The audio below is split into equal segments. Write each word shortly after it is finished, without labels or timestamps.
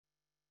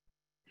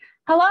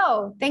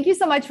Hello, thank you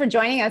so much for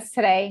joining us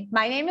today.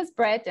 My name is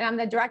Britt, and I'm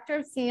the Director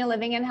of Senior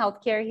Living and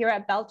Healthcare here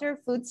at Boelter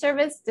Food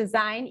Service,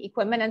 Design,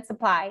 Equipment, and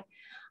Supply.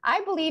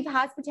 I believe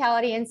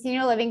hospitality and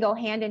senior living go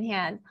hand in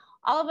hand.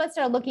 All of us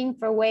are looking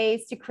for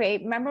ways to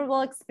create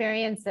memorable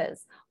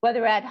experiences,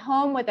 whether at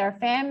home with our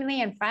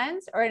family and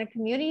friends or in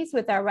communities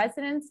with our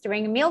residents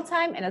during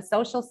mealtime in a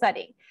social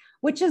setting,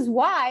 which is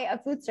why a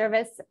food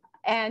service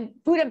and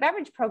food and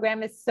beverage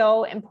program is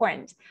so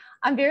important.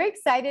 I'm very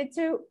excited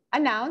to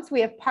announce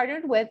we have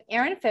partnered with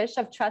Aaron Fish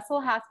of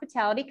Trestle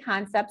Hospitality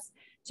Concepts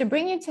to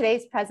bring you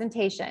today's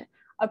presentation,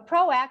 a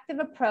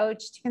proactive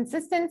approach to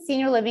consistent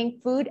senior living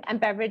food and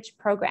beverage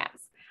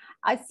programs.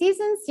 A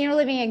seasoned senior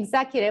living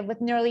executive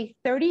with nearly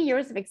 30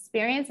 years of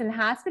experience in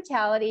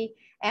hospitality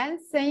and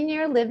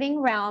senior living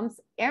realms,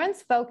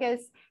 Aaron's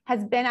focus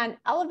has been on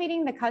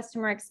elevating the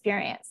customer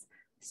experience.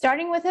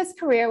 Starting with his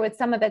career with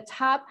some of the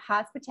top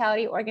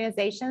hospitality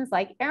organizations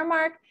like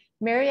Aramark,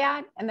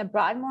 Marriott, and the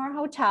Broadmoor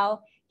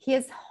Hotel, he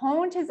has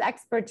honed his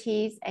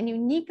expertise and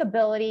unique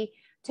ability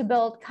to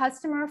build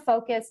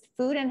customer-focused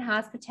food and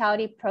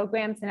hospitality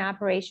programs and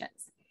operations.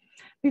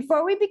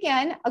 Before we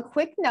begin, a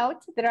quick note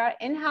that our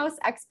in-house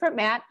expert,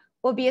 Matt,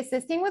 will be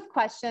assisting with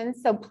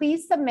questions, so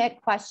please submit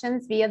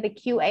questions via the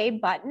QA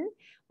button.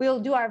 We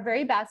will do our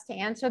very best to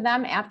answer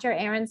them after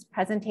Aaron's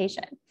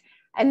presentation.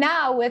 And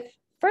now, without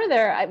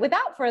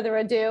further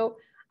ado,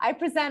 I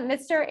present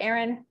Mr.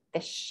 Aaron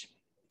Fish.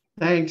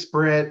 Thanks,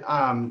 Britt.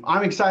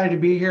 I'm excited to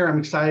be here. I'm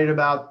excited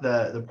about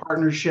the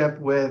partnership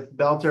with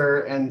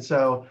Boelter. And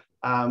so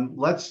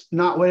let's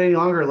not wait any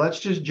longer. Let's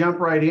just jump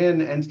right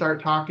in and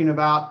start talking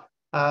about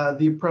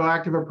the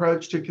proactive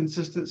approach to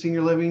consistent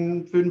senior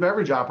living food and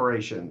beverage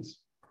operations.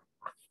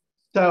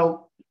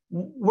 So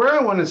where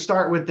I want to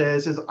start with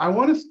this is I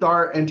want to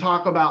start and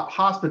talk about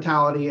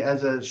hospitality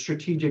as a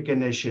strategic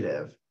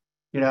initiative,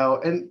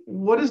 and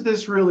what does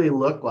this really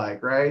look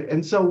like, right?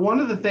 And so one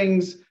of the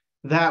things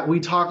that we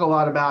talk a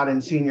lot about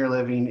in senior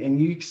living, and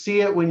you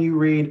see it when you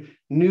read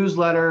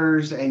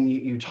newsletters and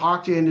you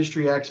talk to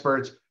industry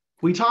experts,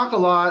 we talk a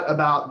lot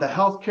about the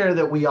healthcare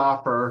that we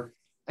offer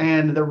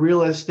and the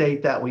real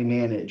estate that we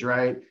manage,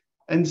 right?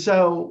 And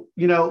so,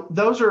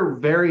 those are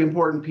very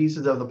important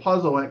pieces of the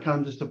puzzle when it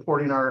comes to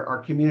supporting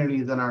our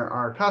communities and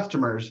our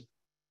customers.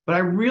 But I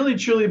really,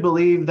 truly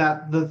believe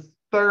that the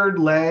third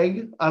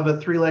leg of a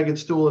three-legged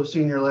stool of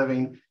senior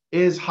living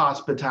is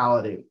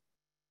hospitality.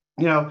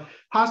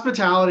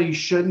 Hospitality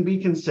shouldn't be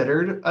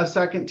considered a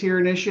second-tier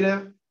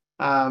initiative.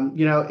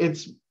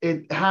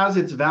 It has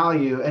its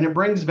value and it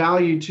brings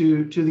value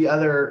to the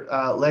other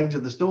legs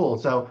of the stool.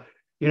 So,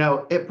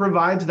 it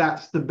provides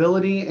that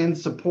stability and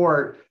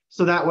support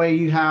so that way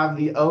you have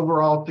the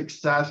overall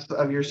success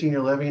of your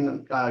senior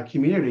living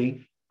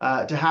community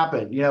to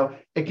happen.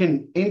 It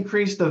can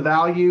increase the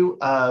value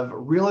of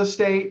real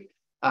estate.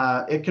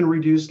 It can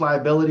reduce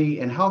liability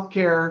in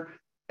healthcare.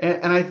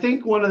 And I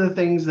think one of the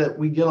things that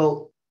we get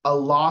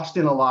lost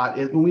in a lot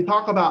is when we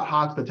talk about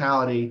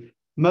hospitality,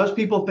 most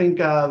people think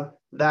of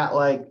that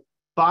like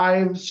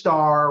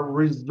 5-star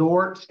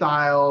resort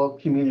style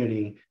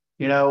community.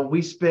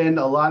 We spend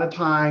a lot of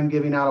time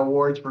giving out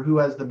awards for who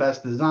has the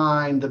best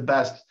design, the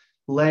best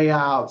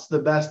layouts, the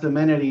best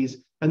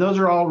amenities, and those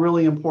are all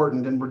really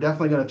important, and we're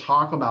definitely going to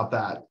talk about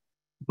that.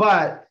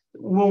 But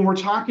when we're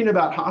talking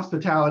about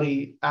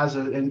hospitality as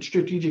a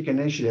strategic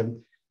initiative,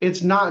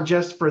 it's not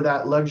just for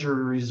that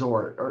luxury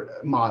resort or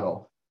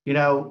model.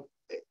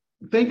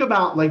 Think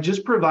about like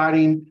just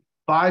providing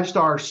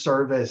 5-star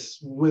service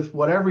with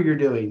whatever you're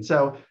doing.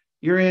 So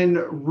you're in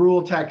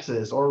rural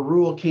Texas or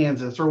rural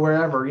Kansas or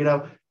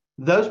wherever,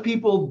 those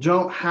people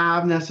don't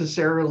have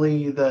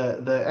necessarily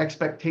the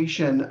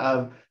expectation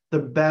of the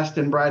best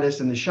and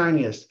brightest and the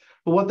shiniest.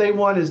 But what they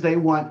want is they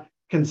want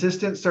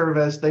consistent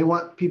service. They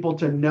want people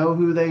to know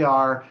who they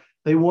are.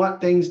 They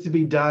want things to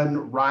be done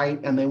right,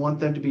 and they want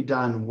them to be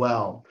done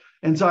well.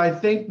 And so I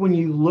think when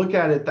you look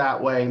at it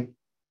that way,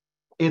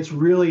 it's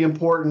really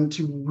important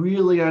to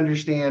really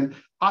understand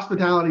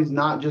hospitality is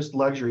not just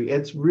luxury.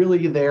 It's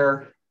really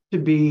there to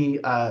be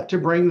to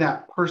bring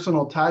that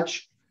personal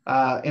touch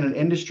in an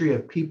industry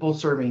of people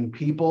serving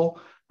people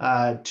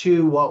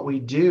to what we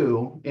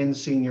do in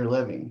senior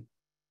living.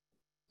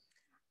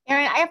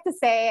 Aaron, I have to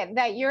say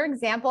that your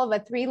example of a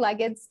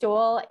three-legged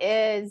stool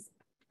is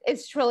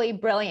truly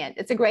brilliant.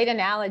 It's a great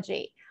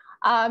analogy.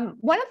 One of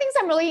the things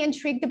I'm really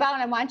intrigued about,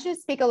 and I want you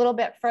to speak a little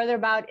bit further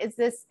about, is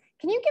this.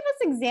 Can you give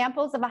us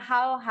examples of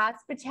how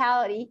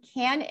hospitality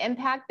can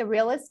impact the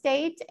real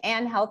estate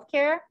and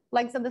healthcare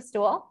legs of the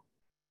stool?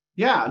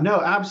 Yeah,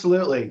 no,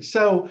 absolutely.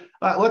 So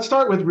let's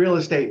start with real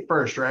estate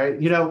first, right?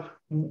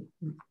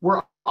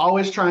 We're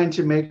always trying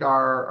to make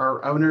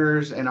our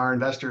owners and our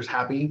investors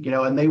happy,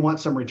 and they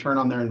want some return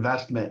on their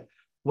investment.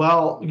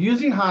 Well,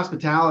 using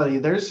hospitality,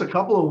 there's a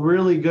couple of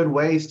really good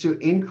ways to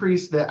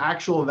increase the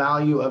actual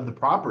value of the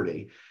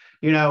property.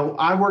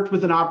 I worked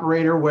with an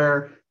operator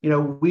where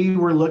we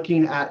were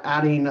looking at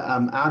adding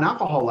an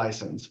alcohol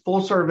license,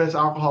 full service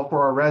alcohol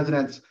for our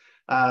residents,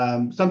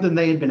 something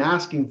they had been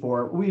asking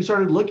for. We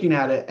started looking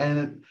at it,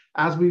 and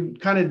as we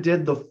kind of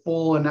did the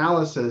full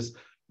analysis,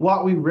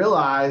 what we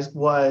realized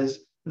was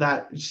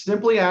that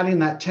simply adding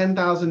that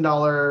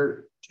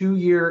 $10,000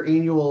 2-year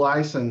annual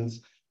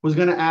license was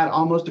going to add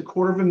almost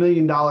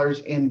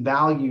 $250,000 in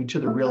value to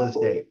the real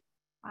estate.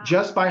 Wow.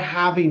 Just by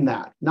having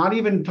that, not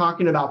even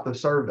talking about the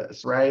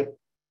service, right?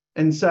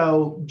 And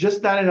so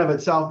just that in of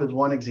itself is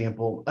one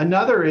example.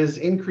 Another is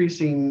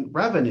increasing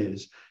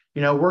revenues.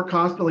 We're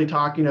constantly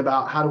talking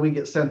about how do we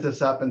get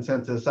census up and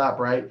census up,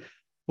 right?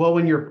 Well,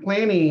 when you're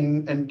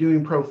planning and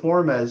doing pro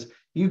formas,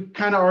 you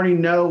kind of already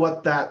know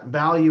what that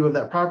value of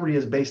that property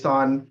is based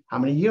on how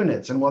many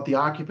units and what the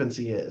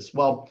occupancy is.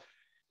 Well,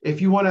 if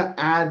you want to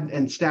add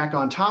and stack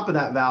on top of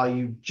that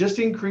value, just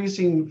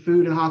increasing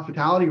food and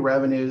hospitality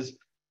revenues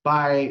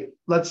by,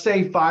 let's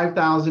say,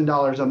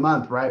 $5,000 a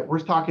month, right? We're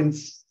talking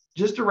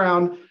just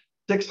around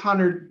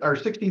 600 or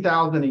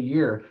 60,000 a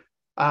year.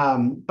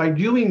 By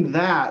doing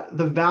that,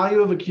 the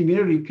value of a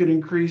community could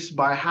increase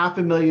by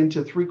 $500,000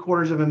 to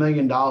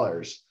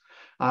 $750,000.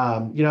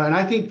 And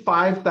I think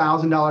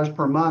 $5,000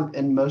 per month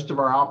in most of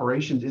our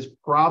operations is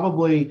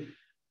probably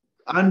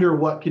under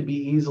what could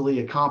be easily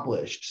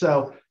accomplished.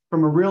 So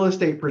from a real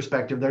estate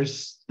perspective,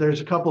 there's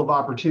a couple of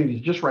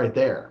opportunities just right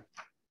there.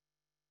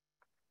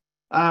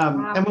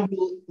 Wow. And when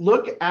we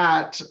look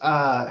at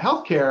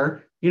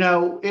healthcare,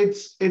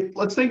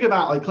 let's think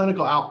about like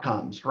clinical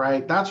outcomes,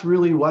 right? That's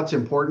really what's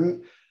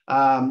important.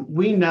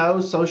 We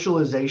know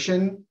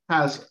socialization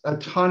has a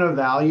ton of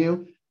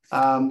value.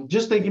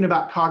 Just thinking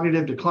about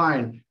cognitive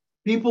decline,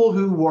 people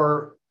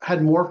who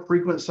had more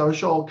frequent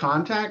social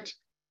contact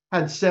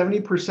had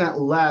 70%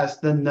 less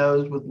than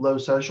those with low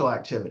social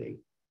activity.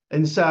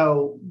 And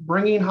so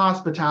bringing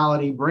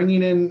hospitality,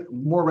 bringing in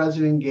more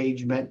resident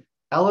engagement,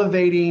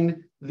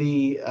 elevating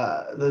the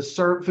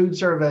food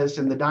service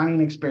and the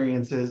dining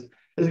experiences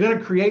is going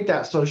to create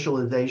that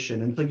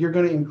socialization. And so you're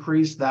going to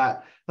increase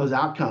those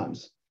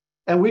outcomes.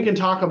 And we can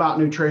talk about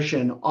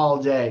nutrition all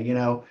day.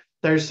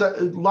 There's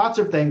lots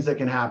of things that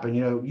can happen.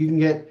 You can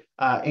get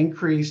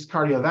increased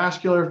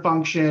cardiovascular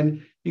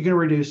function. You can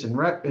reduce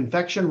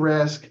infection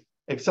risk,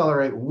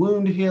 accelerate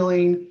wound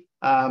healing,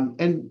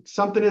 and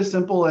something as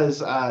simple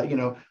as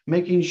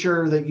making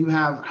sure that you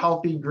have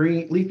healthy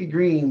leafy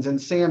greens and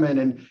salmon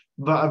and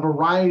a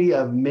variety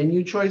of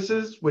menu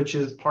choices, which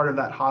is part of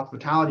that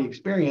hospitality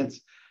experience,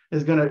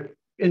 is going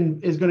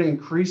to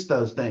increase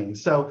those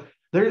things. So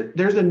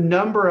there's a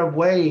number of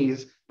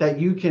ways that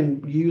you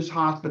can use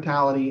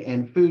hospitality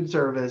and food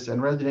service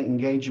and resident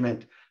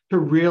engagement to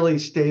really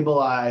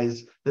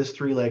stabilize this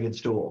three-legged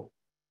stool.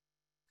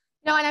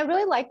 And I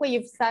really like what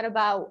you've said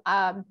about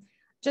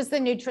just the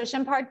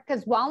nutrition part,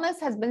 because wellness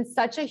has been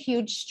such a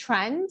huge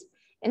trend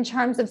in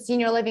terms of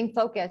senior living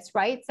focus,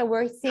 right? So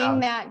we're seeing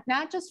that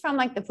not just from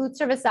like the food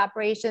service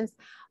operations,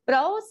 but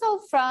also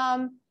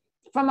from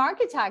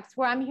architects,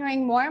 where I'm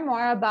hearing more and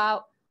more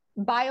about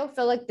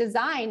biophilic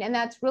design. And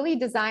that's really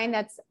design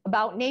that's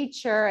about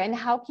nature, and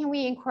how can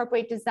we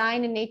incorporate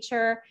design and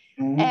nature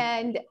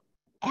and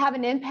have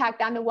an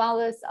impact on the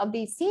wellness of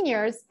these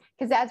seniors?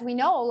 Because as we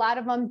know, a lot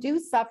of them do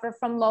suffer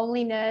from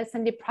loneliness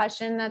and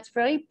depression. That's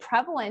very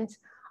prevalent,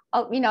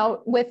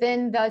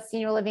 within the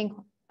senior living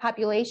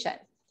population.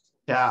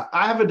 Yeah,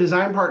 I have a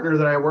design partner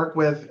that I work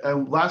with.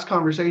 Last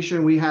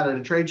conversation we had at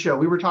a trade show,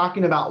 we were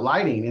talking about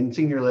lighting in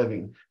senior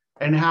living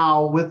and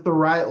how with the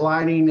right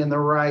lighting and the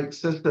right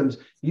systems,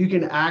 you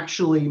can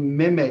actually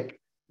mimic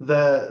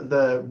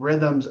the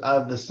rhythms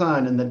of the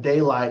sun and the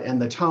daylight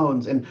and the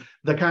tones and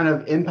the kind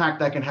of impact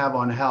that can have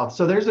on health.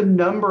 So there's a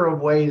number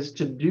of ways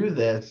to do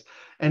this.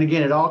 And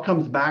again, it all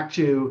comes back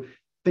to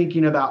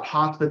thinking about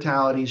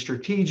hospitality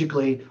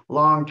strategically,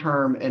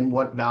 long-term, and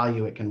what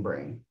value it can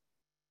bring.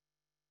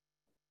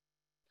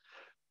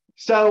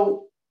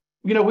 So,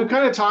 we've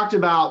kind of talked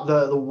about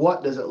the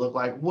what does it look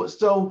like?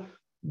 So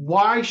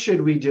why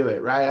should we do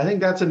it, right? I think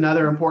that's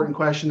another important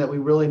question that we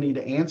really need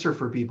to answer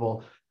for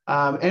people.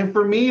 And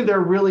for me,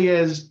 there really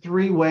is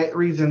three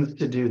reasons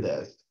to do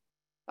this.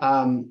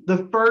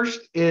 The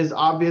first is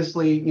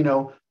obviously,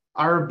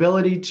 our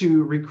ability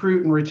to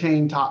recruit and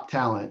retain top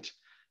talent.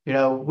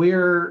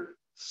 We're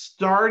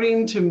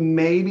starting to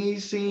maybe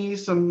see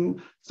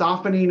some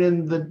softening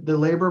in the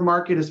labor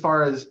market as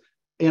far as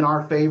in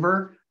our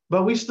favor,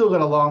 but we still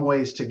got a long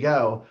ways to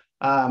go.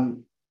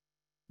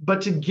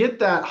 But to get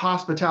that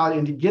hospitality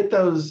and to get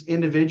those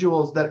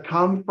individuals that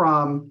come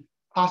from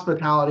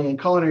hospitality and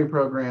culinary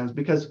programs,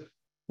 because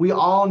we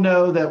all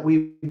know that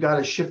we've got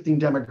a shifting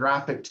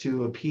demographic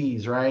to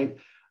appease, right?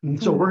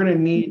 And so we're going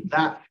to need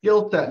that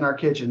skill set in our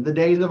kitchen. The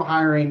days of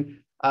hiring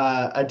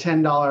a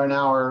 $10 an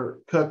hour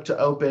cook to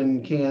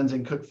open cans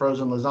and cook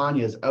frozen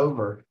lasagna is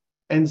over.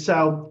 And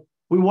so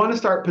we want to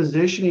start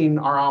positioning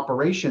our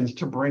operations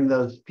to bring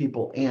those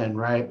people in,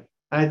 right?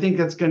 And I think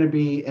that's going to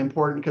be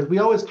important because we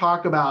always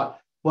talk about,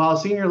 well,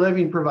 senior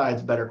living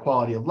provides better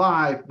quality of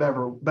life,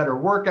 better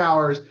work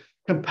hours,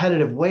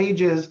 competitive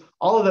wages,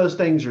 all of those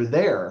things are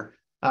there,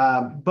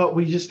 but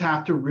we just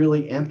have to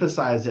really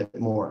emphasize it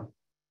more.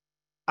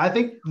 I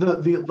think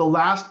the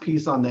last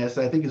piece on this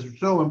I think is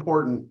so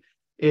important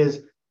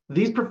is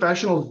these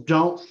professionals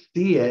don't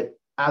see it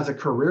as a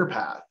career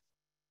path.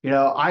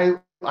 I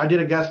I did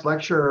a guest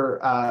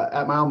lecture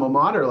at my alma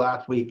mater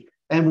last week.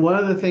 And one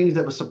of the things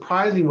that was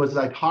surprising was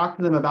I talked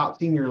to them about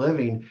senior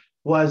living,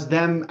 was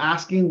them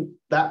asking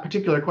that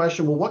particular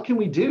question, well, what can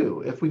we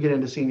do if we get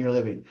into senior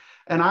living?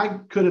 And I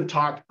could have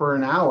talked for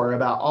an hour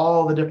about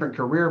all the different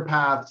career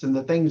paths and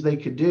the things they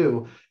could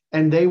do.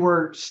 And they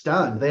were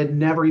stunned. They had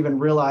never even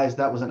realized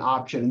that was an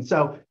option. And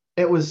so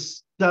it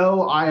was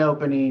so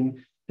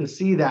eye-opening to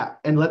see that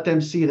and let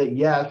them see that,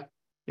 yes,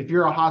 if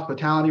you're a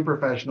hospitality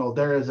professional,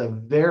 there is a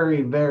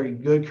very, very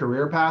good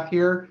career path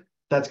here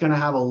that's going to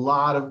have a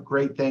lot of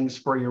great things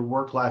for your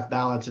work-life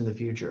balance in the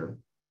future.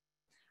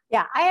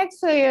 Yeah, I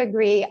actually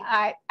agree.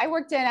 I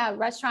worked in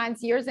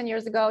restaurants years and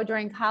years ago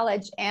during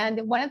college.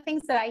 And one of the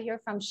things that I hear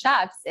from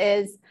chefs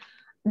is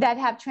that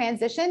have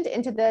transitioned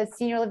into the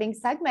senior living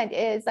segment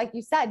is, like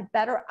you said,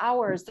 better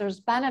hours. There's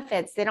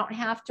benefits. They don't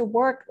have to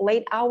work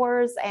late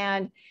hours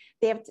and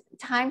they have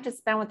time to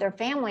spend with their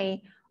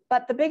family.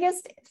 But the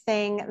biggest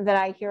thing that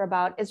I hear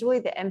about is really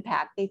the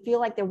impact. They feel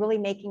like they're really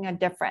making a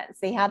difference.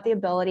 They have the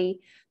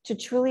ability to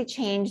truly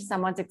change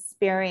someone's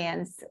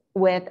experience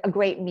with a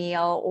great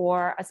meal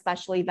or a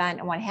special event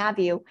and what have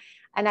you.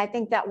 And I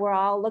think that we're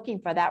all looking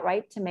for that,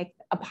 right? To make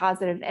a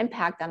positive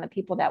impact on the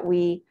people that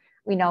we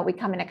know we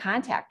come into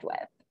contact with.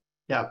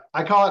 Yeah,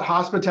 I call it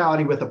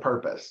hospitality with a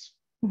purpose.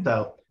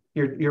 So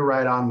you're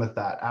right on with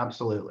that.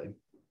 Absolutely.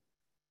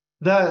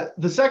 The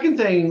second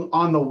thing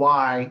on the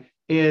why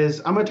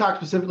is I'm going to talk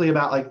specifically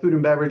about like food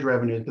and beverage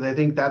revenues, because I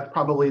think that's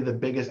probably the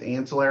biggest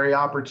ancillary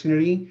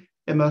opportunity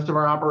in most of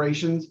our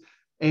operations.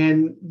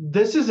 And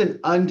this is an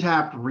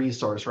untapped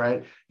resource,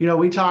 right? You know,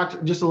 we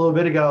talked just a little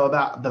bit ago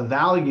about the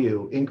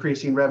value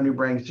increasing revenue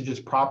brings to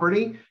just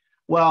property.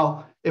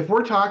 Well, if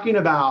we're talking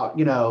about,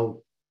 you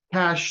know,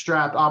 cash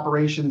strapped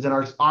operations and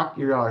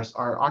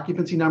our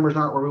occupancy numbers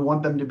aren't where we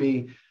want them to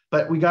be,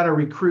 but we got to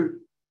recruit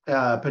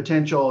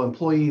potential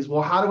employees.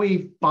 Well, how do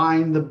we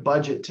find the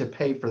budget to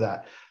pay for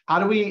that? How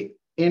do we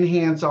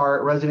enhance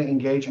our resident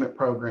engagement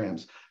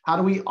programs? How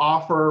do we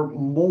offer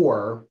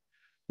more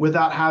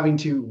without having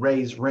to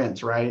raise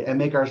rents, right? And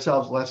make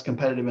ourselves less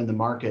competitive in the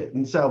market.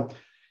 And so,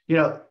 you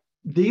know,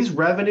 these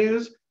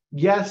revenues,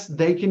 yes,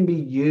 they can be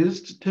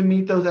used to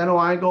meet those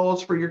NOI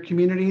goals for your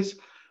communities.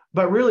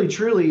 But really,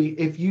 truly,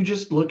 if you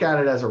just look at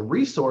it as a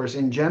resource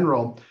in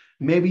general,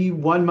 maybe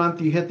 1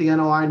 month you hit the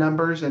NOI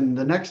numbers and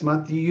the next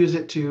month you use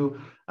it to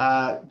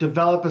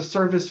develop a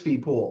service fee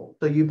pool.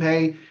 So you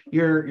pay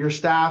your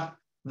staff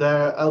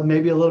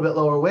maybe a little bit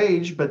lower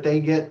wage, but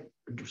they get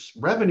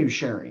revenue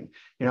sharing.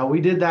 You know,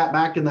 we did that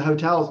back in the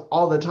hotels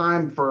all the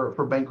time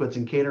for banquets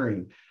and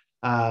catering.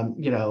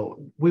 You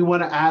know, we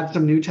want to add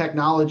some new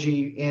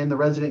technology in the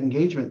resident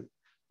engagement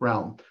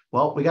realm.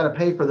 Well, we got to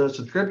pay for those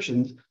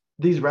subscriptions.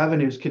 These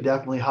revenues could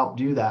definitely help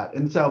do that.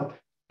 And so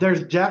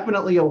there's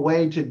definitely a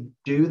way to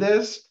do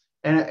this.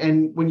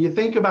 And when you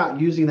think about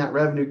using that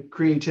revenue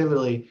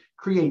creatively,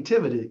 couldn't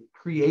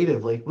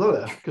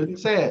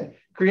say it,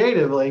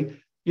 creatively,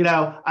 you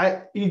know,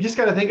 you just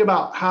got to think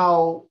about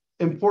how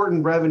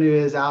important revenue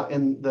is out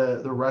in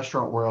the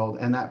restaurant world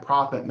and that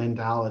profit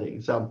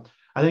mentality. So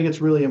I think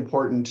it's really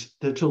important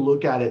to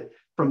look at it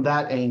from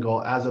that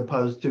angle, as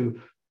opposed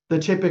to the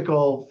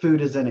typical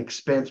food is an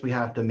expense we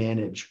have to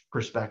manage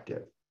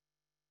perspective.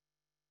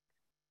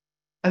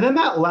 And then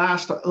the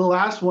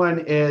last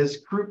one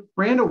is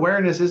brand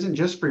awareness isn't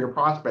just for your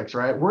prospects,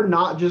 right? We're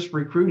not just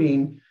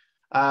recruiting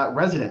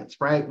residents,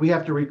 right? We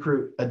have to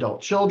recruit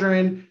adult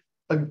children,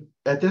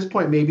 at this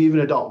point, maybe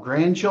even adult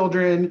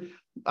grandchildren,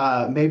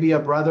 maybe a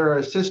brother or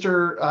a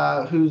sister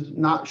who's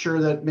not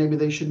sure that maybe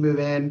they should move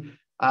in,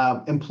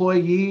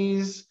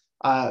 employees,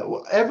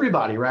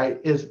 everybody, right,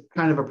 is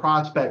kind of a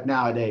prospect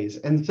nowadays.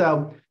 And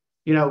so,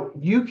 you know,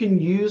 you can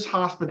use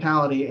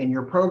hospitality and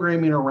your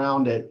programming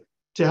around it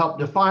to help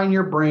define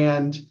your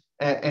brand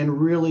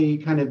and really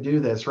kind of do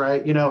this,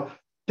 right? You know,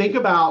 think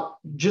about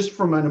just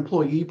from an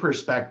employee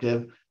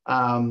perspective,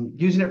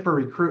 using it for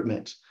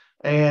recruitment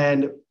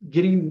and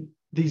getting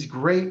these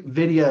great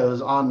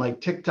videos on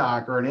like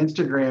TikTok or an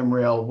Instagram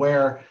reel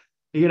where,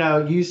 you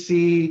know, you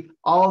see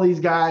all these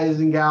guys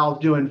and gals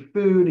doing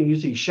food and you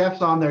see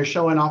chefs on there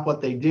showing off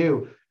what they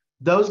do.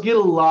 Those get a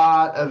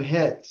lot of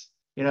hits.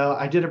 You know,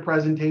 I did a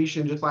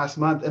presentation just last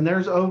month and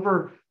there's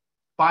over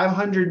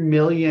 500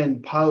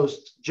 million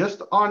posts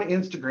just on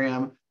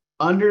Instagram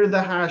under the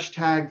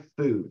hashtag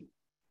food,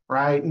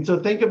 right? And so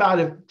think about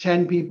if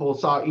 10 people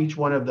saw each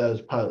one of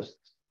those posts.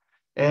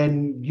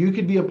 And you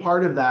could be a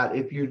part of that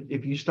if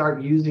you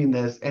start using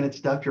this and it's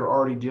stuff you're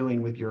already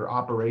doing with your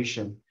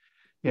operation.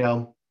 You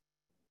know,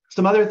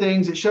 some other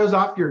things, it shows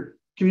off your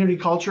community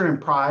culture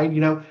and pride. You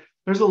know,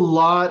 there's a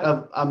lot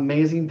of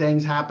amazing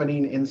things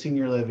happening in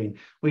senior living.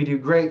 We do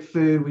great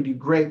food, we do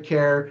great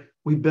care,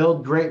 we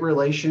build great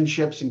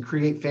relationships and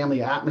create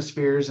family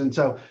atmospheres. And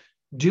so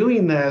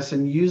doing this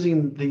and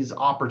using these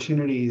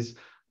opportunities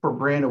for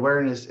brand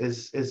awareness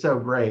is so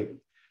great.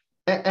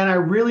 And I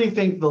really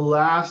think the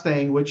last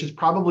thing, which is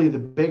probably the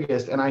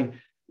biggest, and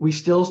we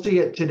still see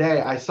it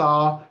today. I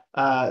saw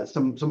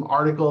some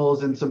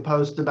articles and some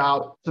posts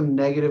about some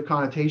negative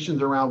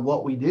connotations around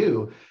what we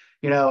do.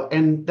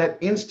 and that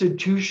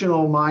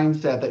institutional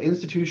mindset, that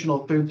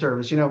institutional food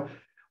service,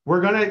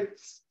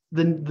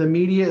 the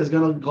media is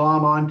going to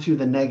glom onto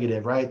the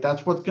negative, right?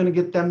 That's what's going to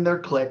get them their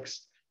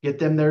clicks, get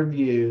them their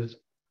views.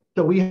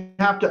 So we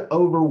have to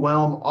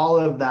overwhelm all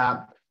of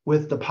that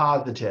with the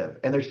positive.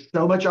 And there's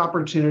so much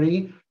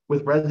opportunity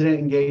with resident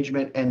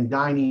engagement and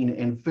dining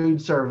and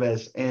food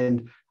service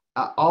and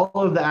all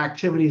of the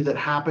activities that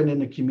happen in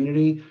the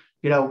community.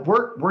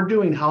 We're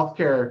doing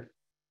healthcare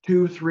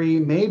 2, 3,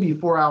 maybe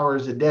 4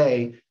 hours a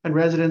day, and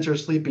residents are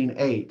sleeping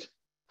 8.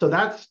 So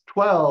that's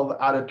 12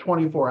 out of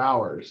 24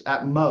 hours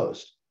at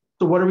most.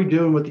 So what are we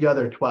doing with the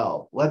other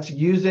 12? Let's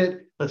use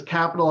it. Let's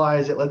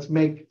capitalize it. Let's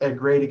make a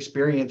great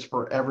experience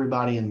for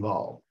everybody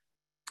involved.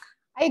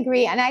 I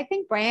agree. And I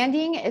think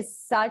branding is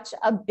such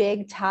a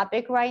big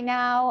topic right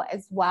now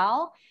as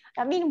well.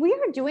 I mean, we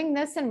are doing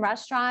this in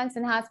restaurants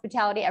and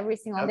hospitality every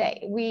single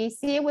day. We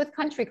see it with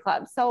country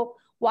clubs. So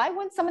why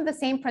wouldn't some of the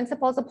same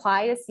principles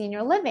apply to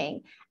senior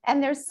living?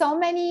 And there's so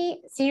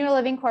many senior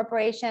living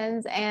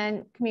corporations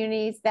and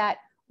communities that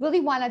really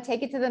want to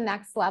take it to the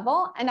next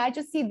level. And I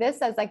just see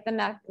this as like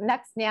the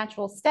next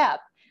natural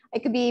step.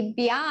 It could be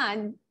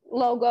beyond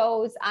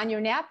logos on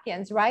your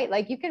napkins, right?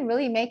 Like you can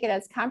really make it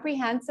as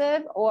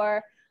comprehensive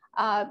or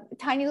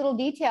tiny little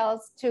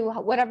details to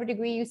whatever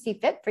degree you see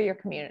fit for your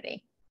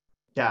community.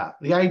 Yeah,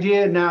 the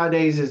idea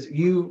nowadays is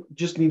you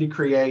just need to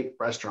create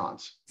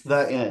restaurants,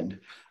 the end.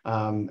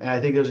 And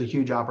I think there's a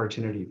huge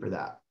opportunity for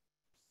that.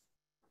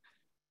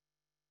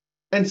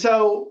 And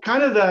so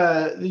kind of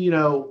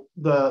the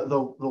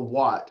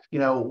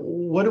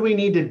what do we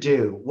need to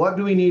do? What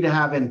do we need to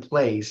have in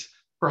place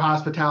for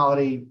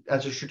hospitality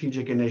as a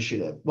strategic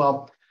initiative?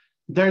 Well,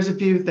 there's a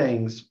few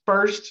things.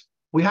 First,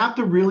 we have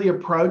to really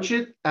approach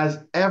it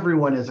as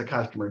everyone is a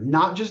customer,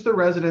 not just the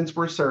residents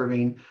we're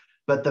serving,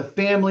 but the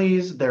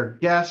families, their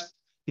guests,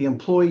 the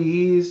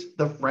employees,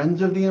 the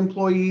friends of the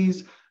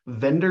employees,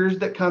 vendors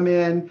that come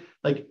in.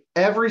 Like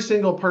every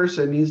single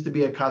person needs to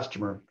be a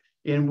customer.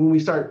 And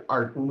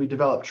when we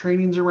develop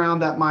trainings around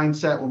that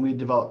mindset, when we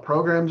develop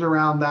programs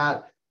around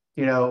that,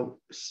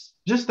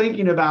 just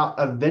thinking about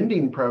a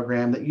vending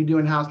program that you do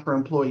in-house for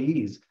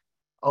employees,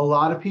 a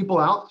lot of people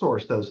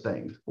outsource those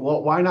things.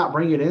 Well, why not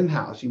bring it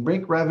in-house? You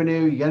make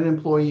revenue, you get an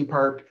employee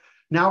perk.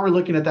 Now we're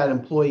looking at that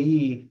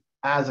employee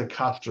as a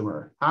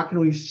customer. How can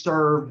we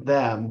serve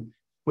them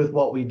with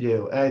what we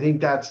do? And I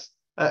think that's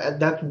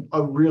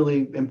a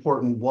really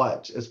important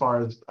as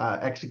far as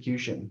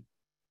execution.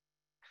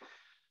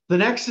 The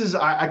next is,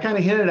 I kind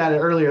of hinted at it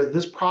earlier,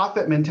 this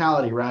profit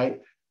mentality,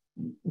 right?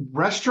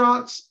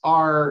 Restaurants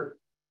are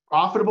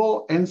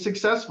profitable and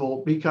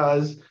successful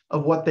because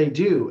of what they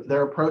do,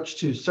 their approach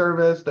to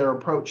service, their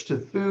approach to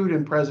food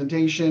and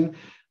presentation,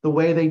 the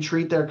way they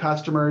treat their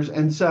customers.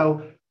 And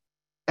so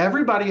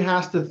everybody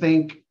has to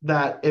think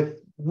that if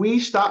we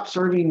stop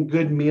serving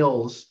good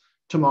meals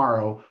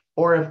tomorrow,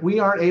 or if we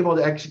aren't able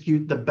to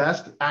execute the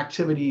best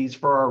activities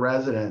for our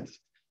residents,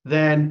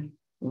 then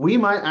we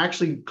might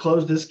actually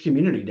close this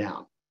community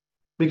down.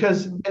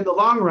 Because in the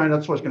long run,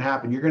 that's what's going to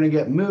happen. You're going to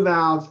get move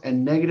outs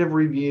and negative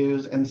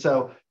reviews. And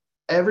so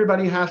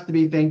everybody has to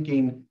be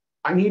thinking,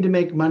 I need to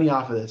make money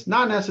off of this,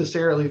 not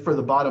necessarily for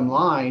the bottom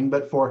line,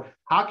 but for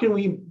how can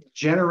we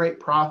generate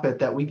profit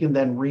that we can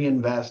then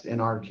reinvest in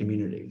our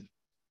communities.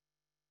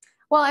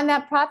 Well, and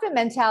that profit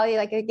mentality,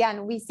 like,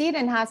 again, we see it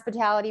in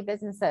hospitality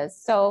businesses.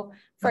 So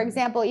for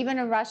example, even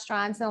in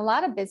restaurants and a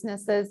lot of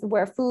businesses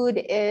where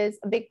food is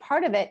a big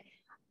part of it,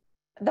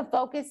 the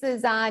focus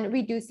is on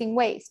reducing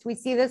waste. We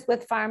see this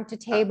with farm to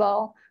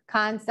table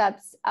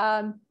concepts.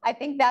 I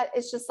think that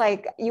it's just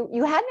like,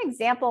 you had an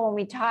example when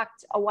we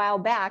talked a while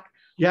back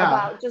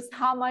about just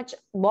how much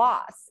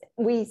loss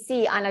we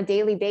see on a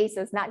daily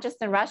basis, not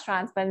just in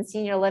restaurants, but in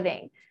senior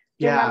living.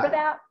 Do you remember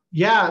that?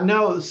 Yeah,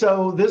 no.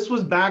 So this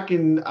was back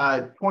in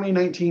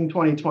 2019,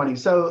 2020.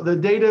 So the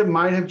data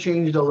might have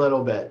changed a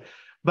little bit,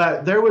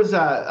 but there was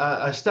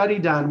a study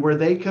done where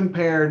they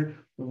compared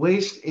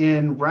waste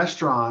in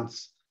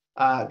restaurants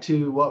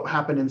to what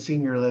happened in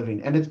senior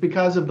living. And it's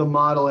because of the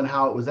model and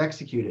how it was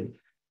executed.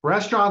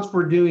 Restaurants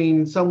were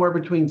doing somewhere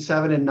between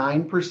 7 and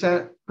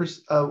 9%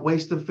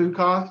 waste of food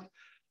cost,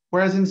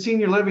 whereas in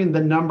senior living,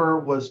 the number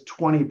was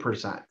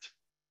 20%.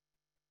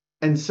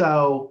 And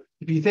so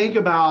if you think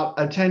about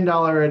a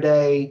 $10 a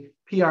day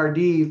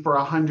PRD for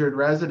 100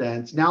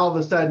 residents, now all of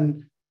a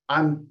sudden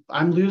I'm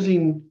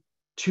losing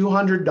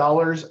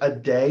 $200 a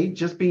day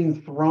just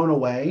being thrown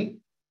away.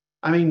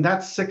 I mean,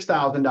 that's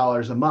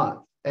 $6,000 a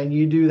month. And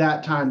you do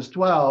that times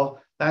 12,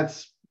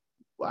 that's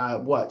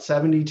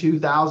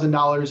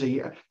 $72,000 a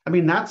year. I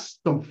mean, that's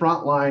some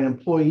frontline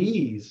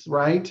employees,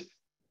 right?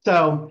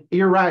 So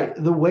you're right.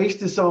 The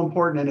waste is so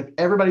important. And if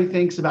everybody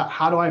thinks about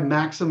how do I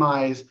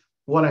maximize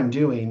what I'm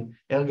doing,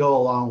 it'll go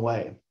a long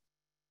way.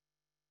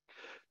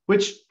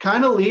 Which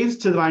kind of leads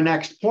to my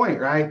next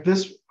point, right?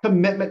 This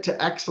commitment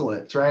to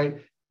excellence, right?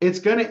 It's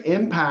going to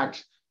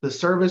impact the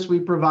service we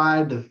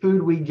provide, the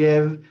food we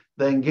give,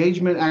 the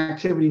engagement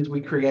activities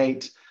we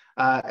create,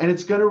 and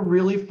it's going to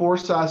really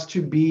force us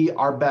to be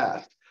our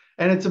best.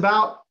 And it's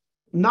about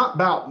not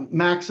about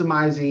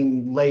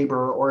maximizing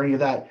labor or any of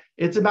that.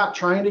 It's about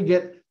trying to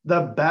get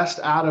the best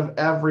out of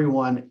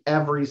everyone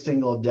every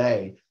single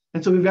day.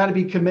 And so we've got to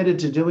be committed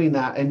to doing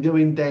that and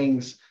doing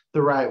things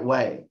the right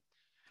way.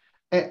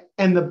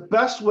 And the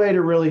best way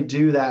to really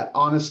do that,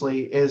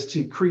 honestly, is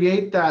to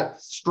create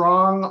that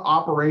strong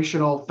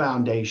operational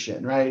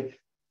foundation, right?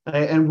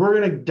 And we're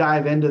going to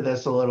dive into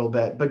this a little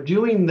bit, but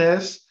doing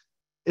this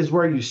is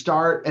where you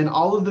start, and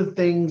all of the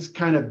things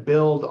kind of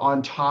build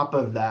on top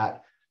of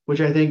that,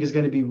 which I think is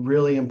going to be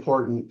really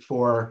important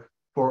for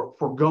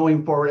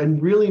going forward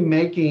and really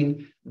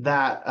making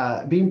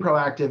that being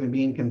proactive and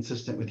being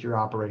consistent with your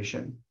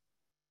operation.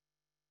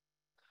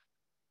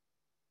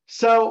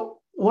 So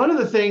one of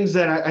the things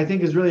that I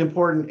think is really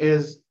important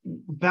is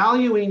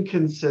valuing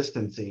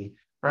consistency,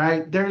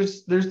 right?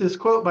 There's this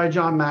quote by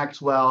John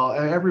Maxwell.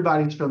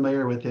 Everybody's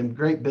familiar with him,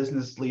 great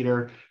business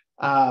leader.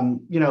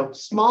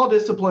 Small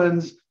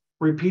disciplines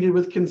repeated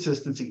with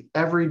consistency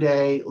every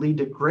day lead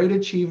to great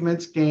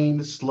achievements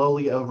gained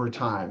slowly over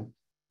time,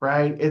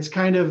 right? It's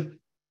kind of,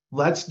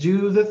 let's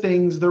do the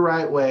things the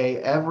right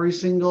way every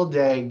single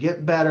day,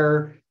 get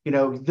better.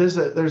 There's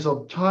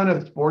a ton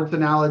of sports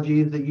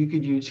analogies that you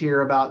could use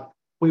here about,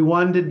 we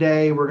won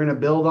today, we're going to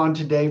build on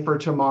today for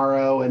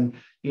tomorrow, and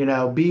be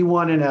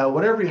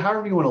 1-0,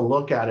 however you want to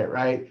look at it,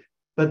 right?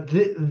 But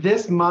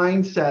this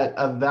mindset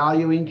of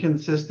valuing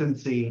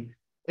consistency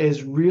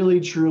is really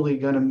truly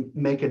going to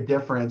make a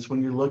difference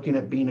when you're looking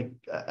at being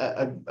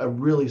a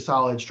really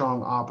solid,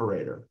 strong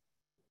operator.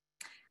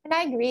 And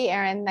I agree,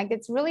 Aaron. Like,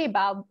 it's really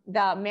about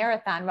the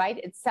marathon, right?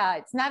 It's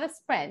not a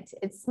sprint.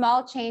 It's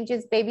small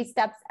changes, baby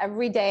steps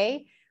every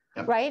day.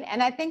 Yep. Right.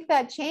 And I think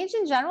that change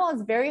in general is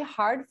very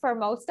hard for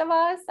most of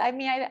us. I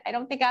mean, I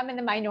don't think I'm in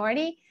the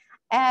minority.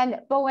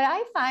 But what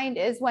I find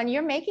is when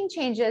you're making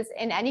changes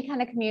in any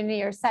kind of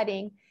community or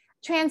setting,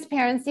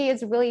 transparency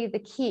is really the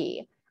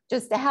key.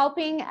 Just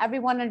helping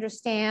everyone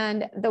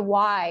understand the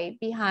why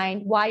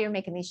behind why you're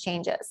making these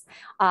changes,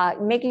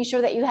 making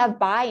sure that you have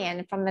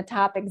buy-in from the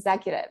top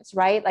executives,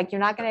 right? Like, you're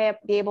not going to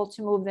be able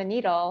to move the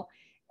needle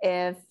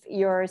if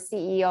your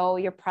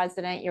CEO, your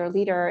president, your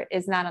leader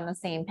is not on the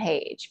same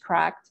page,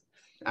 correct?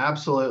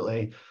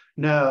 Absolutely.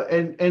 No,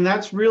 and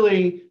that's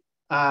really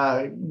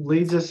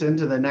leads us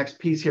into the next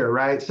piece here,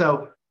 right?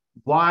 So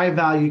why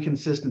value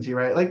consistency,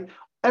 right? Like,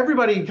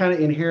 everybody kind of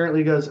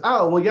inherently goes,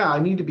 oh, well, yeah, I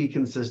need to be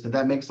consistent.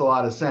 That makes a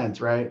lot of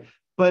sense, right?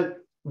 But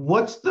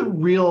what's the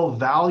real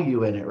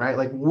value in it, right?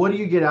 Like, what do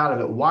you get out of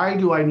it? Why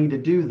do I need to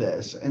do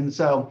this? And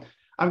so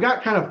I've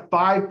got kind of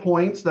 5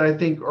 points that I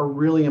think are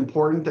really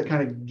important that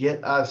kind of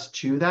get us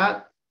to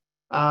that.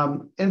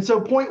 And so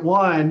point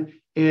 1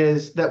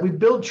 is that we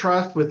build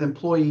trust with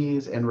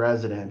employees and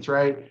residents,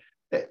 right?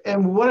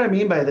 And what I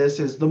mean by this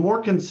is, the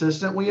more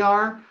consistent we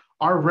are,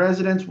 our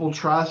residents will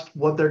trust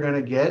what they're going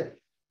to get.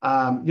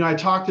 I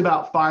talked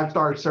about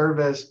 5-star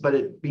service, but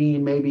it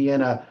being maybe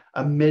in a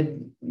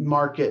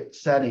mid-market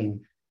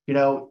setting.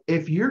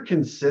 If you're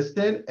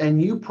consistent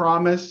and you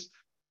promise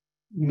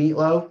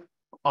meatloaf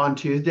on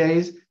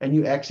Tuesdays and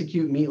you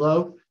execute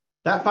meatloaf,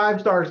 that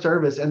 5-star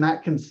service and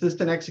that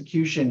consistent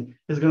execution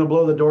is going to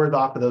blow the doors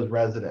off of those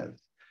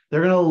residents.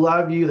 They're going to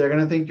love you. They're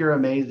going to think you're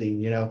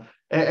amazing,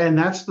 and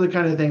that's the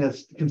kind of thing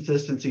that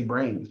consistency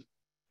brings.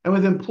 And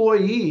with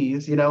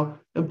employees,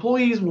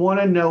 employees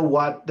want to know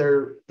what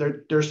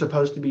they're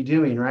supposed to be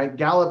doing, right?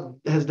 Gallup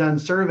has done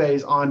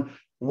surveys on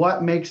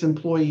what makes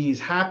employees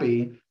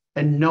happy,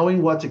 and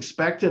knowing what's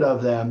expected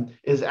of them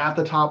is at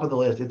the top of the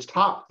list. It's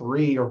top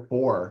 3 or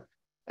 4.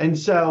 And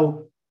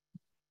so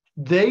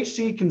they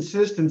see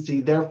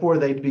consistency, therefore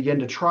they begin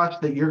to trust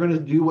that you're going to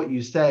do what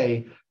you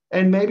say.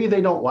 And maybe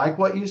they don't like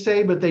what you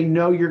say, but they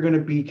know you're going to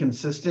be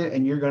consistent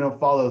and you're going to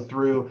follow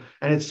through.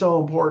 And it's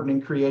so important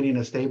in creating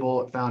a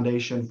stable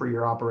foundation for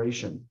your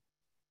operation.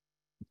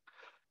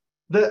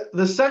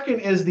 The second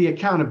is the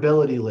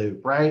accountability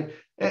loop, right?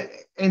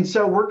 And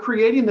so we're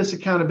creating this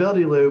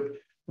accountability loop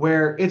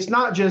where it's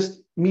not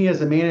just me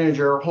as a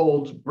manager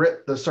holds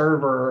Britt, the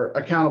server,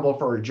 accountable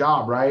for a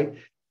job, right?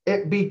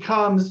 It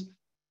becomes,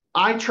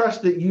 I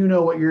trust that you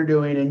know what you're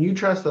doing and you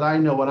trust that I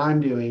know what I'm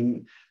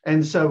doing.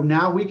 And so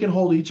now we can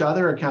hold each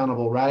other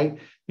accountable, right?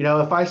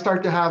 If I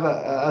start to have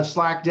a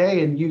slack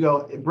day and you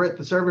go, Britt,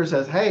 the server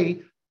says,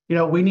 hey,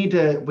 we need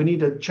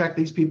to check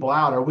these people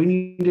out, or we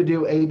need to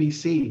do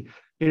ABC.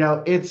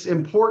 It's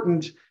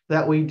important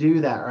that we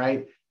do that,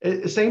 right?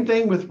 Same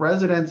thing with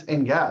residents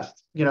and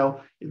guests.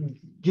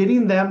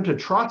 Getting them to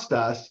trust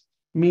us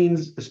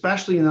means,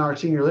 especially in our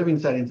senior living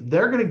settings,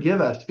 they're going to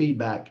give us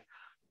feedback,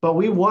 but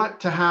we want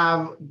to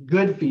have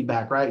good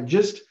feedback, right?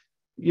 Just,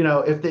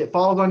 if it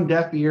falls on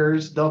deaf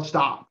ears, they'll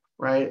stop,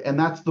 right? And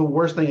that's the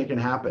worst thing that can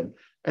happen.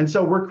 And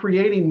so we're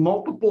creating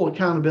multiple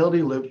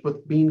accountability loops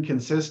with being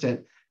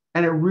consistent,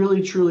 and it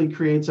really truly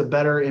creates a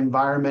better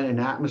environment and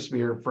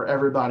atmosphere for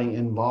everybody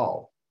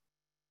involved.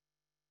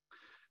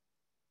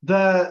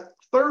 The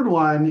third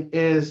one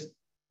is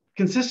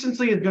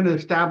consistency is going to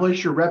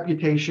establish your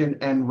reputation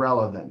and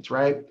relevance,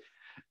 right?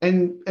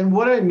 And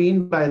what I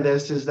mean by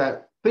this is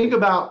that, think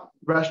about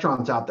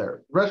restaurants out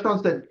there,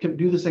 restaurants that can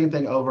do the same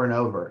thing over and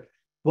over.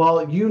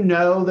 Well, you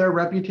know their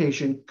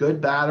reputation,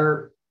 good, bad,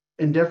 or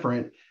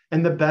indifferent.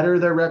 And the better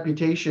their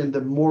reputation,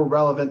 the more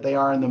relevant they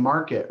are in the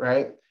market,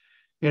 right?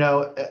 You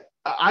know,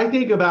 I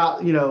think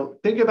about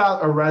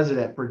a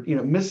resident for,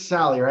 Miss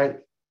Sally, right?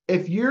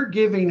 If you're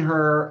giving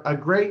her a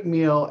great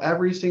meal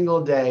every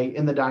single day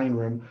in the dining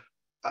room,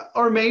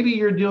 or maybe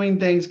you're doing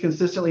things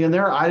consistently and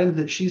there are items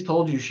that she's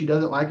told you she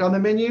doesn't like on the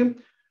menu,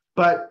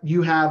 but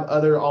you have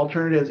other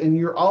alternatives and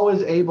you're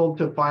always able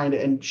to find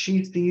it. And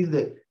she sees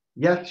that,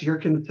 yes, you're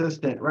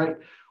consistent, right?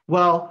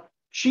 Well,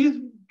 she's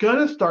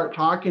going to start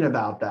talking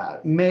about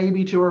that,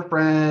 maybe to her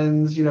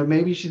friends,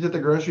 maybe she's at the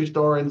grocery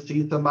store and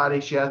sees somebody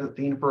she hasn't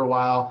seen for a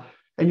while,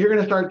 and you're going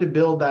to start to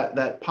build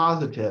that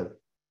positive.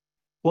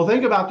 Well,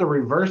 think about the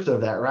reverse of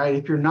that, right?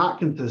 If you're not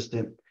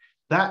consistent,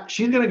 that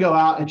she's going to go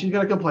out and she's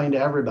going to complain to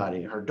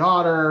everybody, her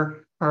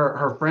daughter,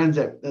 her friends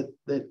at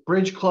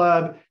Bridge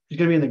Club. She's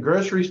going to be in the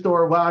grocery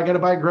store. Well, I got to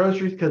buy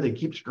groceries because they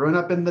keep screwing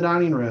up in the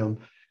dining room.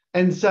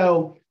 And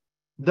so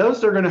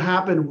those are going to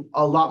happen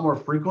a lot more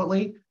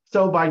frequently.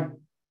 So by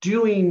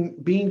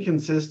being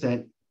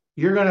consistent,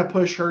 you're going to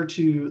push her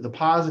to the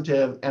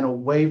positive and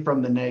away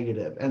from the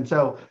negative. And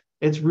so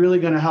it's really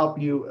going to help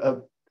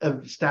you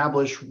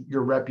establish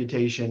your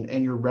reputation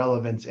and your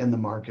relevance in the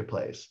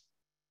marketplace.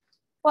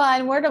 Well,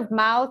 and word of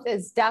mouth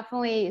is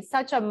definitely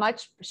such a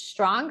much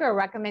stronger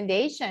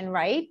recommendation,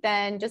 right?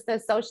 Than just a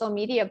social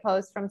media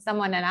post from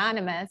someone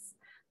anonymous.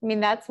 I mean,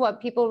 that's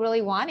what people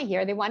really want to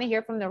hear. They want to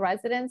hear from the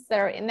residents that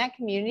are in that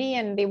community,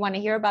 and they want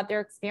to hear about their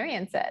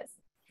experiences.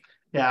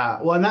 Yeah,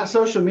 well, and that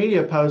social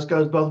media post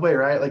goes both ways,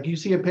 right? Like you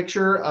see a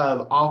picture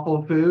of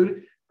awful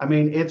food. I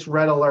mean, it's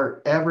red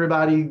alert.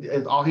 Everybody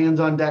is all hands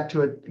on deck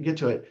to get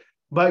to it.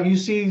 But you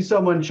see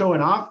someone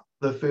showing off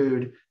the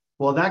food,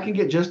 well, that can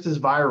get just as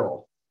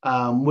viral,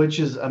 which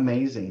is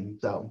amazing.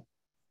 So,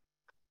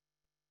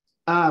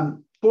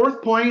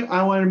 fourth point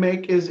I want to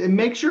make is it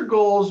makes your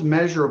goals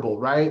measurable,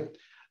 right?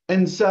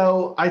 And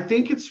so I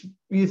think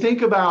you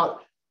think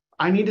about,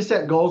 I need to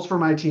set goals for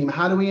my team.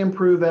 How do we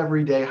improve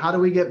every day? How do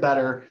we get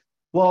better?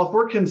 Well, if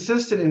we're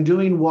consistent in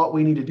doing what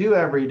we need to do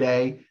every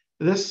day,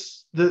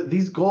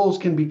 these goals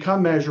can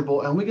become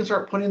measurable and we can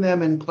start putting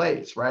them in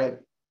place, right?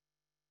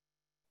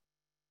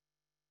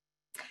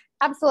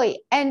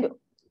 Absolutely. And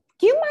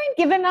do you mind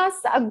giving us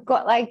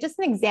just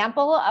an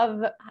example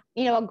of,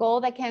 a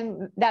goal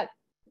that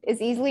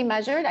is easily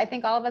measured? I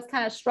think all of us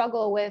kind of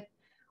struggle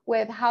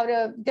with how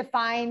to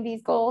define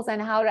these goals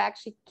and how to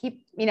actually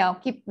keep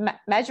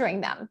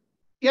measuring them.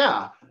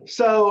 Yeah.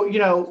 So,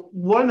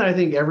 one that I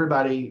think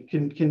everybody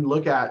can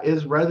look at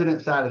is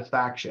resident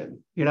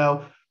satisfaction.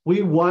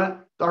 We want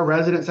our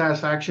resident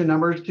satisfaction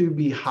numbers to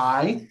be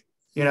high,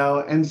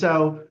 and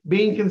so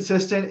being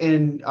consistent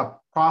in a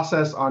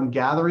process on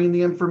gathering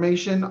the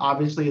information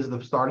obviously is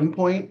the starting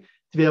point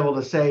to be able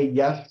to say,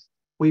 yes,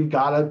 we've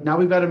got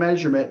a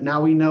measurement.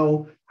 Now we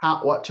know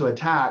what to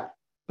attack,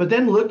 but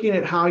then looking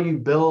at how you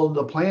build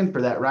a plan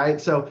for that,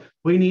 right? So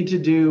we need to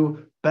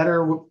do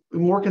better,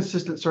 more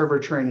consistent server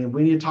training.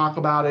 We need to talk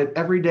about it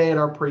every day at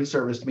our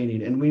pre-service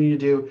meeting. And we need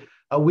to do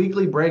a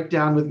weekly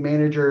breakdown with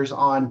managers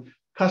on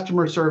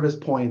customer service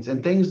points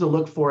and things to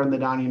look for in the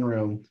dining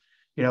room.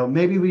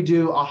 Maybe we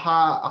do a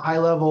high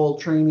level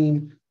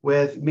training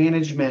with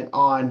management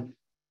on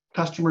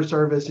customer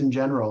service in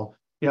general,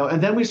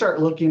 and then we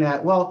start looking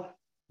at, well,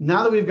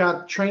 now that we've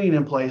got training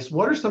in place,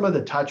 what are some of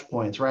the touch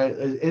points, right?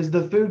 Is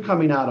the food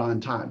coming out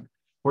on time?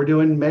 We're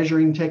doing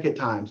measuring ticket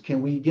times.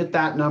 Can we get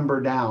that number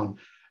down?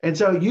 And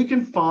so you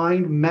can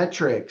find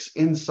metrics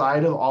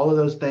inside of all of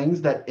those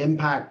things that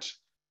impact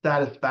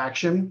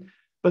satisfaction.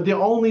 But the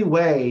only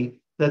way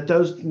that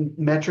those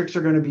metrics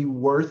are going to be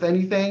worth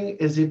anything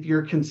is if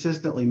you're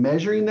consistently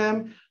measuring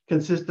them,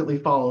 consistently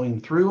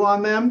following through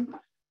on them,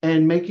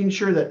 and making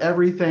sure that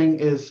everything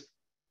is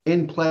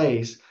in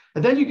place.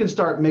 And then you can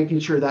start making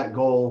sure that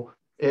goal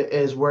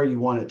is where you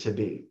want it to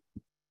be.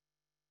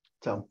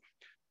 So,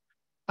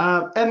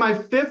 and my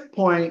fifth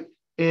point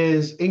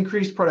is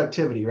increased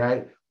productivity,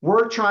 right?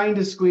 We're trying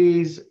to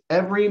squeeze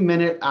every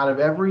minute out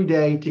of every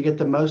day to get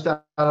the most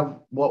out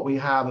of what we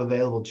have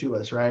available to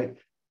us, right?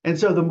 And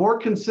so the more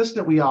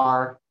consistent we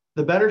are,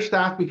 the better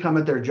staff become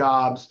at their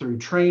jobs through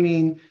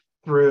training,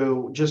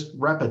 through just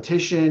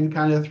repetition,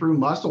 kind of through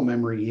muscle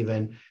memory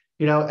even,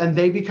 and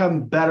they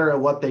become better at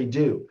what they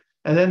do.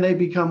 And then they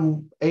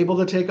become able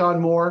to take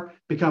on more,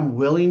 become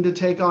willing to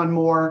take on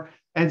more.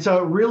 And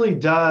so it really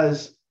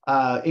does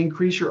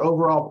increase your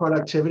overall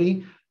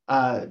productivity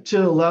to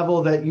a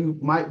level that you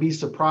might be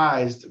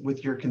surprised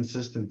with your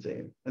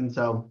consistency. And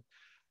so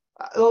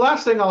the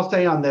last thing I'll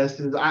say on this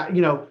is,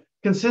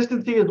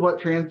 consistency is what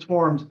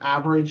transforms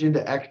average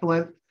into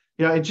excellence.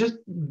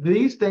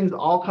 These things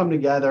all come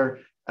together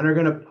and are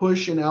going to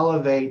push and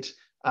elevate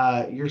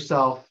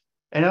yourself.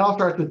 And it all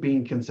starts with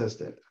being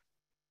consistent.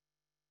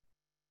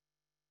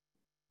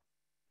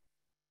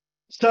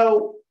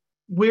 So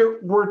we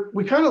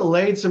kind of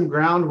laid some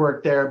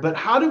groundwork there, but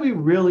how do we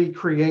really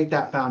create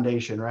that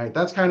foundation, right?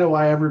 That's kind of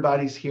why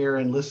everybody's here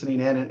and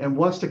listening in and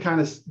wants to kind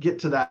of get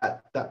to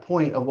that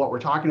point of what we're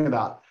talking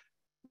about.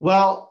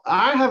 Well,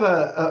 I have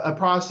a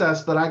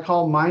process that I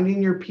call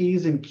minding your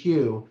P's and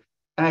Q.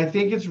 And I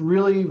think it's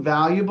really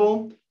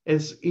valuable.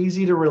 It's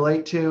easy to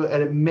relate to,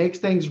 and it makes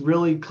things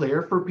really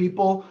clear for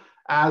people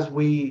as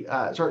we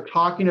start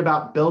talking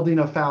about building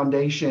a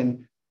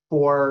foundation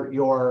for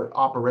your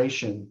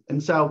operation.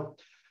 And so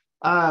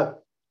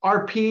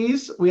our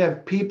P's, we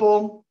have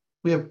people,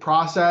 we have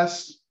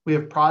process, we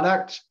have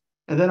product,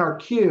 and then our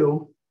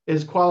Q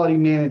is quality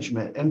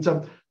management. And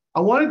so I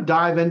want to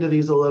dive into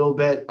these a little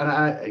bit,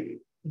 and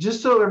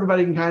just so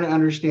everybody can kind of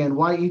understand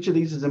why each of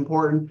these is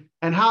important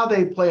and how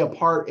they play a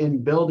part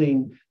in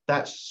building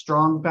that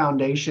strong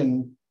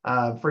foundation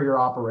for your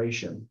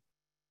operation.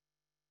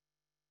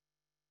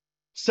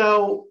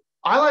 So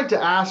I like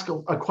to ask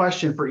a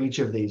question for each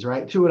of these,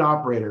 right, to an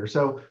operator.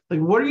 So,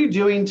 like, what are you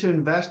doing to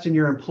invest in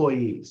your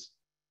employees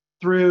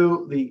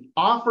through the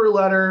offer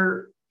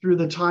letter, through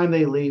the time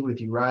they leave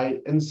with you,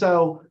 right? And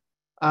so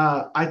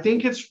I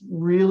think it's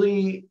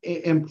really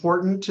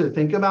important to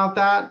think about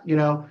that. You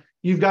know,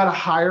 you've got to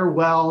hire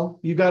well,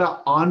 you've got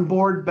to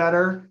onboard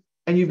better,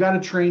 and you've got to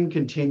train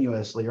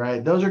continuously,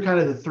 right? Those are kind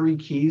of the three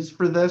keys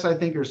for this, I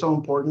think, are so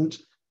important.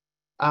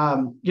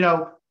 You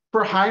know,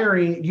 for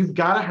hiring, you've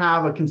got to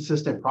have a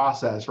consistent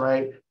process,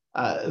 right?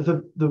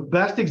 The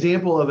best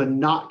example of a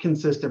not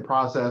consistent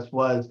process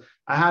was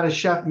I had a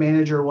chef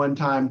manager one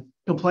time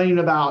complaining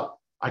about,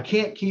 I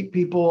can't keep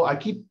people, I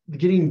keep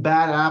getting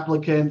bad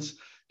applicants,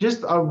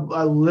 just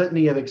a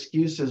litany of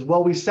excuses.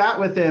 Well, we sat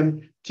with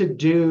him to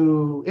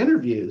do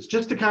interviews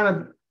just to kind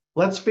of,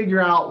 let's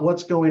figure out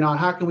what's going on.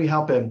 How can we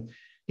help him?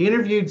 He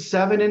interviewed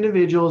 7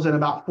 individuals in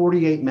about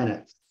 48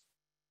 minutes.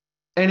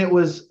 And it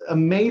was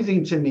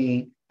amazing to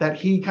me that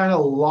he kind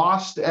of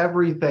lost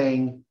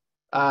everything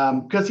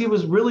because he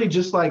was really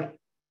just like,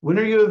 when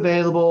are you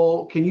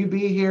available? Can you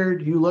be here?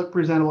 Do you look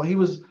presentable? He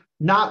was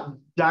not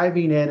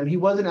diving in, and he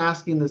wasn't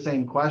asking the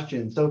same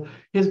questions. So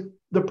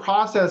the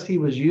process he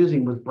was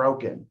using was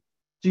broken.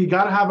 So you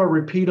got to have a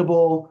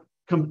repeatable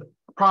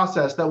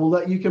process that will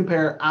let you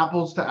compare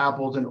apples to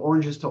apples and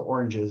oranges to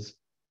oranges,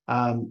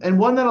 and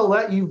one that'll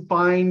let you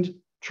find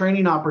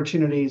training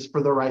opportunities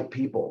for the right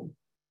people.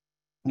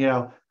 You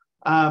know,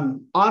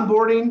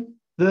 onboarding,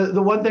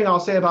 the one thing I'll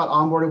say about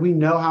onboarding, we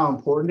know how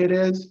important it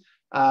is.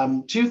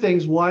 2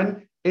 things.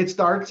 One, it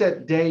starts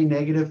at day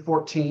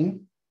 -14.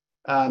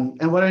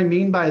 And what I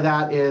mean by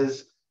that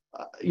is,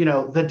 you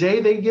know, the day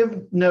they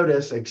give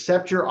notice,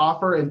 accept your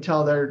offer and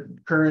tell their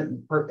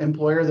current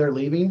employer they're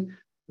leaving,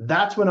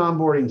 that's when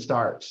onboarding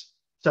starts.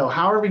 So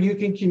however you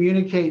can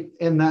communicate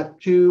in that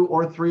 2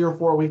 or 3 or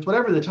 4 weeks,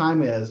 whatever the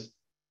time is,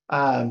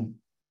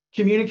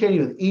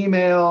 communicating with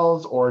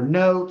emails or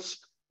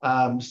notes,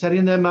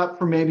 setting them up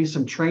for maybe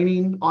some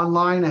training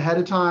online ahead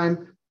of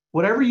time,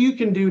 whatever you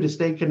can do to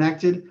stay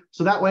connected.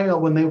 So that way,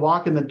 when they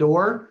walk in the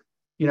door,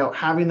 you know,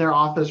 having their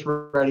office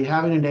ready,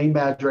 having a name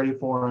badge ready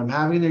for them,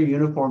 having their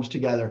uniforms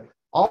together,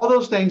 all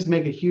those things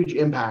make a huge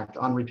impact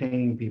on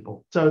retaining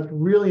people. So it's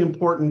really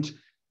important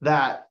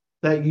that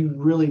you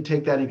really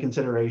take that in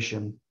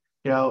consideration,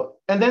 you know,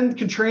 and then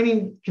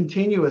training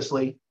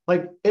continuously,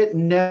 like it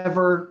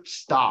never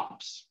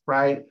stops,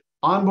 right?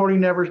 Onboarding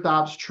never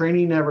stops,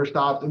 training never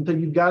stops. And so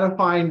you've got to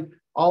find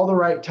all the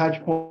right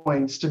touch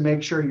points to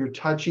make sure you're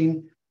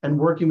touching and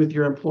working with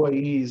your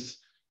employees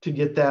to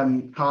get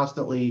them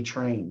constantly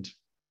trained.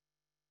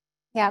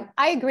 Yeah,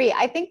 I agree.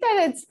 I think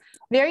that it's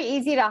very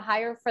easy to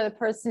hire for the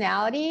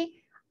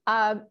personality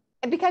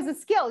because the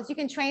skills, you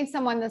can train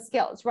someone the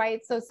skills,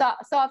 right? So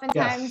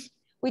oftentimes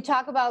we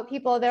talk about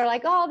people, they're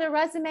like, oh, their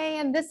resume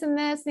and this, and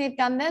they've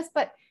done this.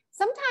 But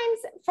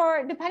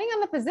sometimes depending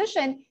on the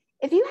position,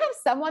 if you have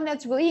someone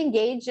that's really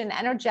engaged and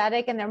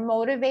energetic and they're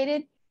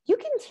motivated, you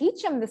can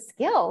teach them the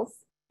skills.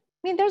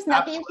 I mean, there's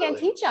nothing you can't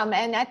teach them.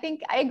 And I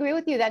think I agree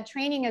with you that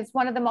training is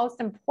one of the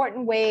most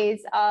important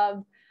ways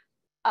of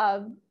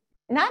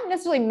not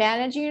necessarily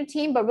managing your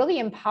team, but really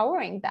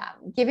empowering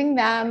them, giving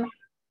them,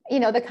 you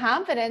know, the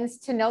confidence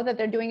to know that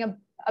they're doing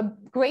a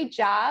great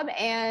job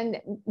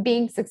and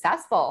being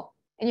successful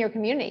in your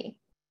community.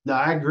 No,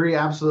 I agree.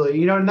 Absolutely.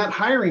 You know, and that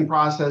hiring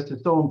process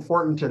is so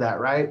important to that,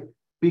 right?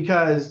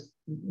 Because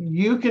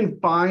you can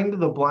find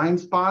the blind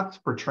spots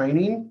for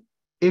training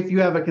if you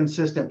have a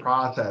consistent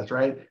process,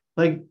 right?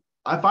 Like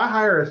if I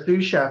hire a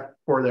sous chef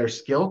for their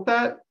skill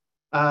set,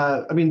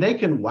 I mean, they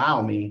can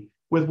wow me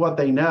with what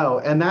they know,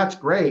 and that's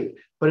great.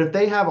 But if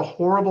they have a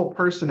horrible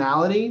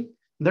personality,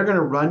 they're going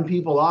to run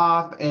people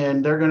off,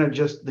 and they're going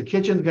to the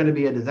kitchen's going to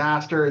be a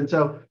disaster. And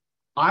so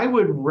I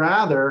would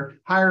rather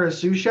hire a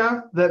sous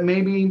chef that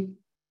maybe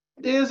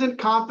isn't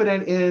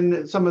confident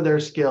in some of their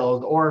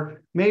skills,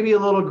 or maybe a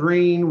little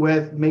green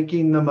with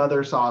making the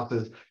mother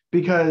sauces,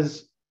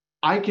 because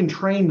I can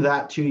train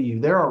that to you.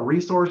 There are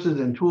resources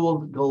and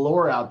tools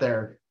galore out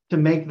there to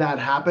make that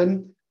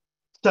happen.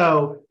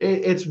 So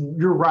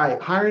you're right.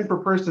 Hiring for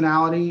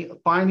personality,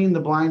 finding the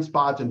blind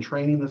spots and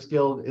training the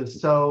skills is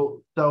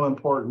so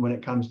important when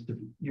it comes to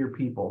your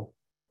people.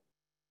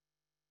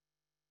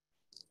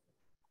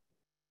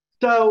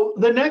 So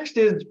the next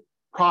is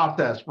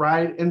process,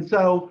 right? And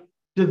so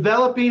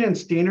developing and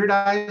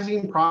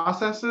standardizing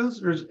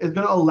processes is going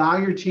to allow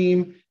your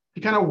team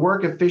to kind of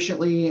work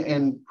efficiently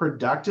and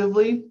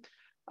productively.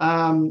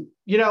 I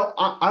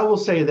will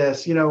say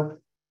this,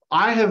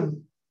 I have,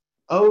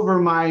 over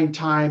my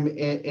time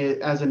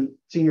as a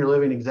senior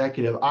living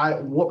executive,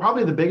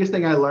 probably the biggest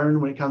thing I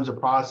learned when it comes to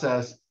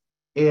process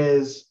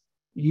is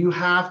you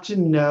have to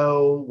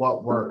know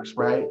what works,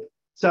 right?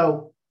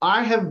 So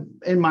I have,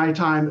 in my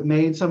time,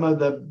 made some of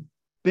the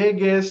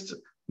biggest,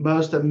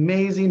 most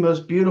amazing,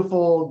 most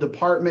beautiful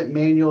department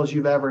manuals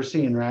you've ever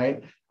seen,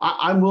 right?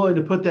 I'm willing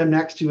to put them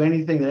next to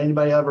anything that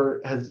anybody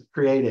ever has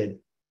created.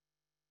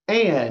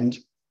 And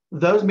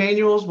those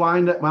manuals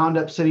wound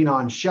up sitting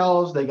on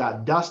shelves. They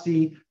got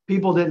dusty.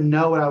 People didn't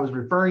know what I was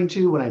referring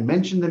to when I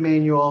mentioned the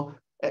manual.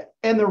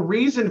 And the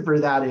reason for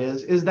that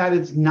is that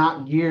it's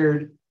not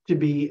geared to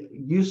be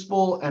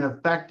useful and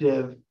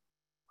effective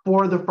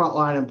for the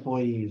frontline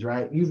employees,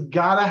 right? You've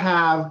got to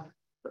have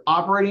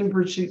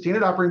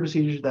standard operating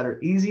procedures that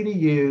are easy to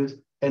use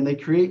and they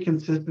create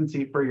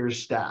consistency for your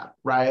staff,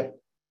 right?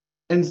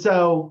 And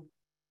so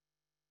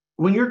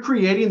when you're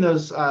creating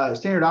those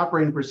standard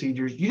operating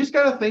procedures, you just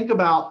got to think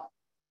about,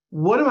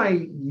 what am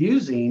I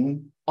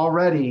using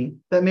already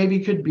that maybe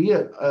could be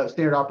a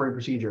standard operating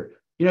procedure?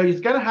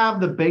 You've got to have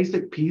the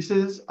basic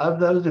pieces of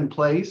those in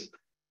place,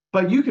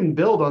 but you can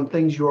build on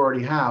things you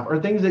already have or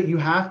things that you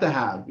have to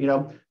have.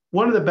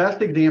 One of the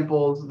best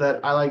examples that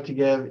I like to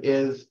give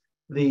is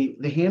the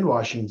hand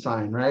washing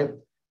sign, right?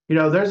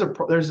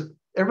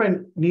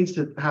 Everybody needs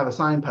to have a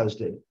sign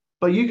posted,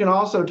 but you can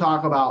also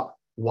talk about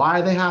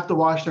why they have to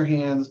wash their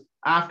hands,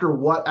 after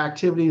what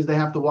activities they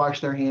have to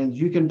wash their hands.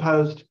 You can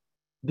post,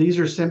 these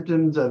are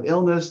symptoms of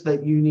illness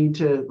that you need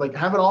to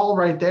have it all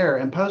right there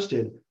and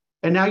posted.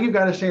 And now you've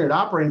got a standard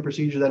operating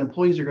procedure that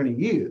employees are going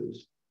to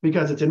use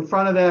because it's in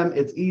front of them,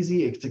 it's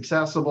easy, it's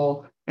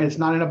accessible, and it's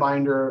not in a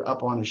binder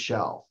up on a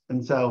shelf.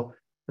 And so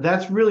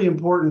that's really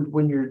important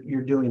when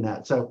you're doing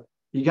that. So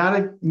you got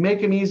to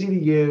make them easy to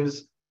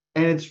use,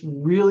 and it's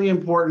really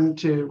important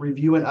to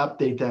review and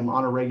update them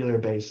on a regular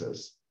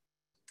basis.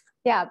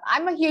 Yeah,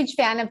 I'm a huge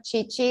fan of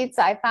cheat sheets.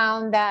 I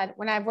found that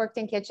when I've worked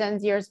in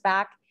kitchens years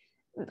back,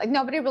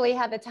 nobody really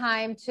had the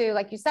time to,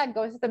 like you said,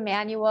 go through the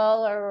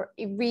manual or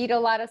read a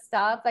lot of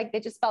stuff. They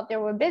just felt they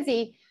were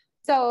busy.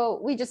 So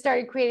we just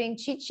started creating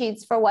cheat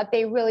sheets for what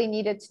they really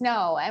needed to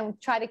know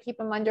and try to keep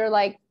them under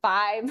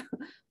five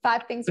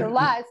things or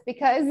less,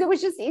 because it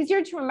was just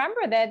easier to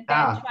remember that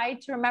than try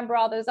to remember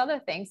all those other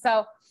things.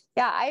 So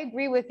yeah, I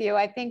agree with you.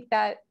 I think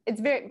that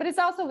but it's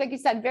also, like you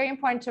said, very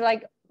important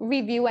to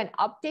review and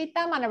update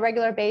them on a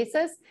regular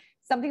basis.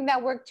 Something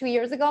that worked 2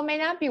 years ago may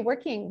not be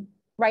working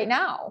right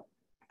now.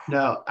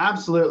 No,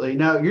 absolutely.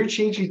 No, your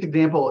cheat sheet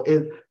example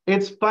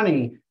it's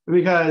funny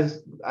because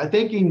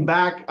thinking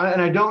back,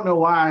 and I don't know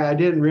why I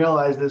didn't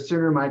realize this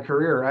sooner in my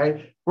career,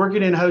 right?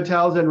 Working in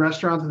hotels and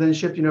restaurants and then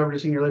shifting over to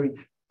senior living,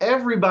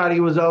 everybody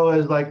was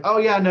always like, oh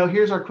yeah, no,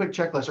 here's our quick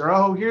checklist, or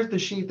oh, here's the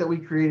sheet that we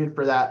created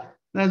for that.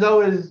 And I was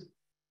always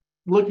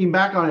looking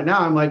back on it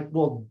now, I'm like,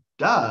 well,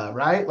 duh,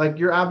 right?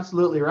 You're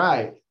absolutely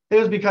right. It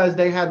was because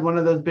they had one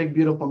of those big,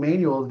 beautiful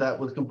manuals that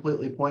was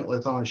completely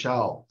pointless on a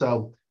shelf.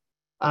 So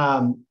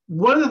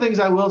one of the things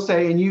I will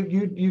say, and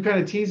you kind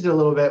of teased it a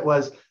little bit,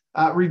 was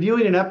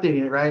reviewing and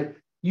updating it, right?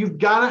 You've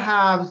got to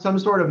have some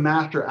sort of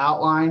master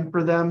outline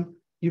for them.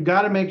 You've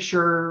got to make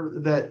sure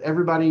that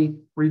everybody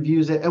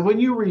reviews it. And when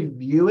you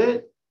review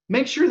it,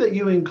 make sure that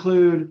you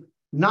include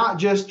not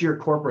just your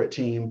corporate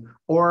team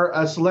or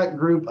a select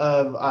group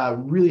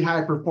of really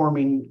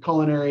high-performing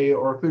culinary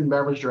or food and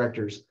beverage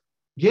directors.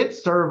 Get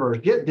servers,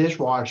 get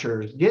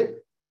dishwashers,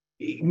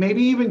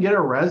 maybe even get a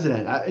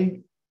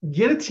resident.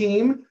 Get a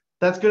team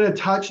that's going to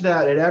touch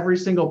that at every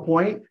single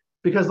point,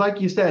 because like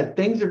you said,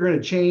 things are going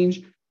to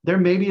change. There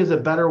maybe is a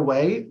better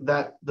way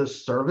that the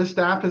service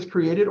staff has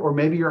created, or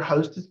maybe your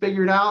host has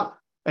figured out,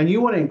 and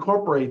you want to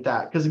incorporate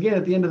that. Because again,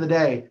 at the end of the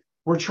day,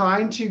 we're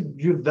trying to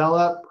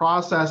develop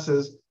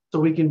processes so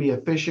we can be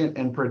efficient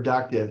and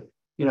productive.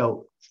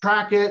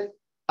 Track it,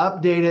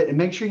 update it, and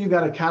make sure you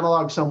got a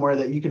catalog somewhere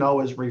that you can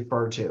always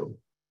refer to.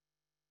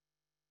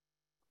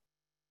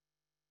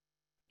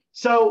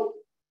 So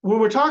when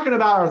we're talking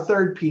about our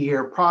third P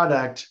here,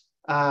 product,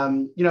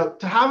 to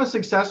have a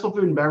successful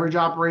food and beverage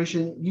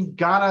operation, you've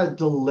got to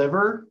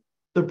deliver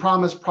the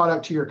promised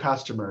product to your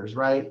customers,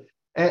 right?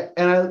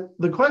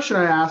 The question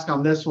I ask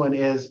on this one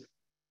is,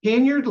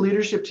 can your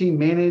leadership team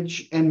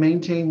manage and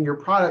maintain your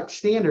product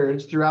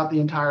standards throughout the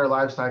entire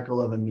life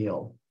cycle of a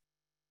meal?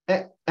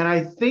 And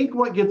I think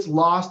what gets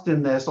lost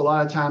in this a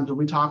lot of times when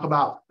we talk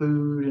about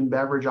food and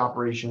beverage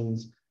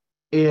operations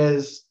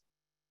is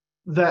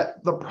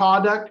that the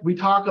product, we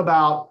talk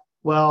about,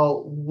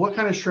 well, what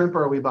kind of shrimp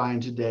are we buying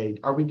today?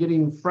 Are we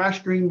getting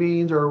fresh green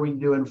beans or are we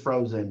doing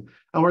frozen?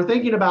 And we're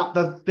thinking about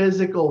the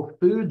physical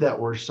food that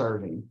we're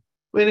serving.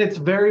 And it's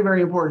very,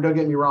 very important, don't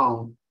get me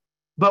wrong.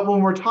 But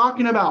when we're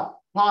talking about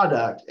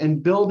product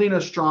and building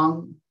a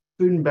strong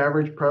food and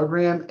beverage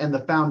program and the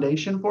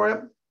foundation for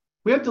it,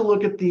 we have to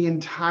look at the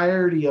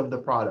entirety of the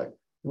product.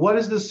 What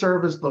does the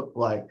service look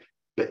like?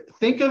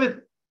 Think of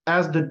it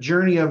as the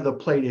journey of the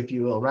plate, if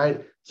you will,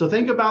 right? So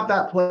think about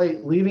that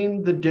plate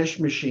leaving the dish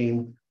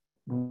machine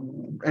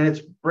and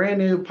it's brand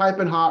new,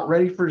 piping hot,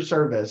 ready for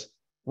service.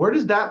 Where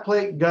does that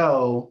plate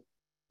go?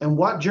 And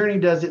what journey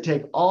does it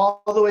take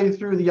all the way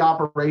through the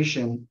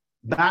operation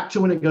back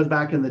to when it goes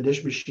back in the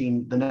dish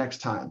machine the next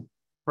time,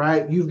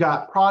 right? You've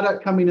got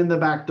product coming in the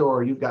back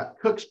door. You've got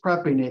cooks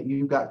prepping it.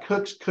 You've got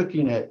cooks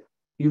cooking it.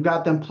 You've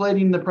got them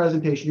plating the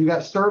presentation. You've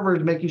got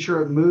servers making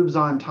sure it moves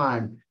on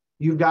time.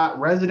 You've got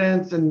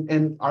residents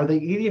and are they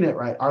eating it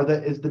right?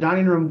 Is the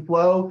dining room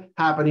flow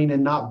happening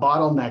and not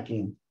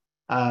bottlenecking?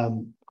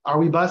 Are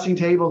we bussing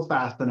tables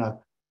fast enough?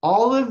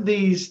 All of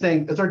these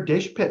things, is our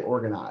dish pit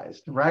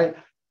organized, right?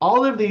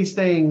 All of these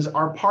things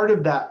are part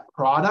of that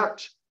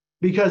product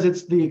because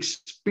it's the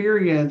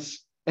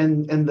experience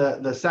and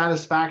the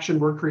satisfaction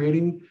we're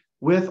creating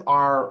with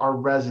our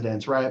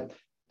residents, right?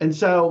 And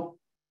so,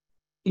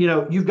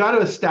 you've got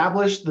to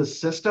establish the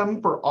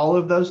system for all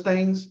of those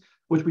things,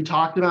 which we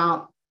talked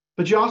about.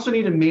 But you also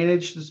need to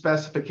manage the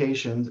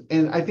specifications.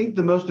 And I think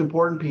the most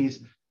important piece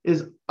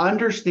is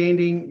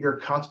understanding your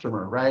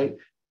customer, right?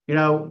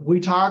 We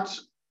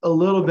talked a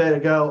little bit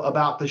ago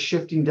about the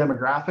shifting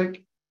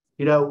demographic.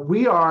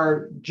 We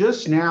are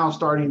just now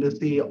starting to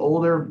see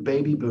older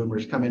baby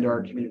boomers come into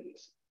our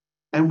communities.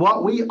 And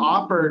what we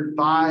offered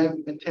 5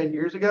 and 10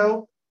 years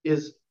ago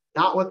is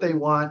not what they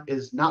want,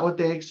 is not what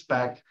they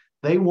expect.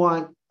 They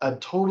want a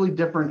totally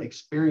different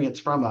experience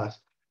from us.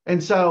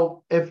 And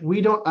so if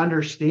we don't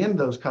understand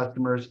those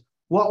customers,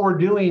 what we're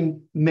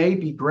doing may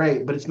be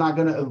great, but it's not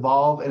going to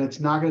evolve and it's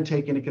not going to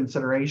take into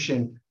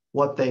consideration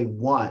what they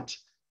want.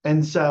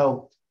 And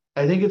so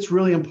I think it's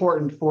really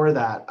important for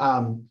that.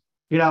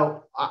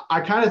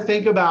 I kind of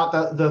think about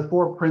the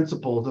 4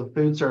 principles of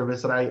food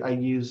service that I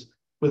use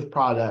with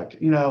product.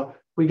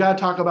 We got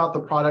to talk about the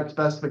product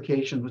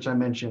specifications, which I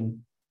mentioned.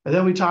 And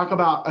then we talk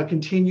about a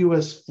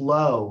continuous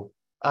flow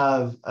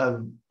of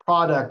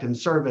product and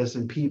service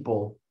and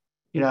people.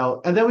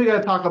 And then we got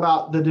to talk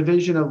about the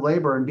division of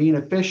labor and being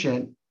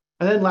efficient.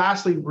 And then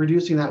lastly,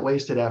 reducing that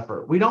wasted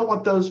effort. We don't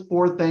want those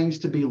 4 things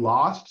to be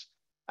lost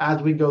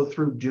as we go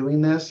through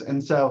doing this.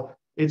 And so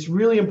it's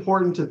really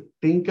important to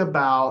think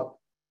about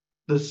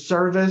the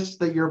service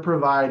that you're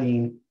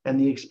providing and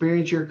the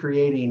experience you're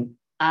creating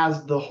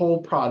as the whole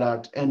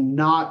product and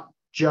not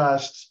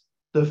just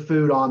the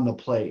food on the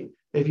plate.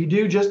 If you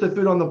do just the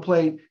food on the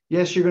plate,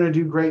 yes, you're going to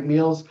do great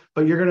meals,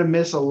 but you're going to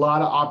miss a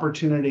lot of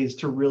opportunities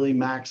to really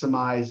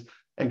maximize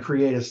and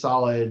create a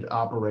solid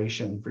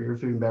operation for your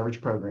food and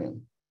beverage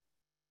program.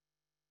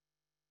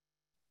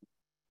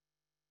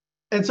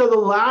 And so the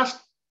last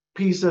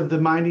piece of the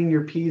minding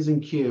your P's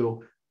and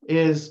Q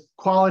is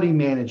quality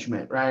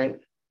management, right?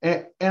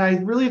 And I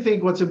really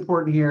think what's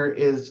important here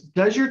is,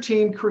 does your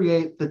team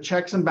create the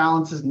checks and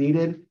balances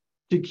needed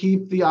to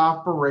keep the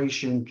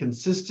operation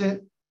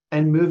consistent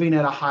and moving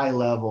at a high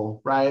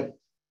level, right?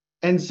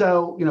 And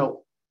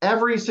so,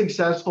 every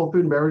successful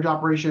food and beverage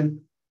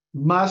operation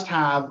must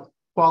have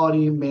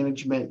quality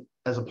management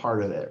as a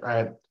part of it,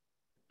 right?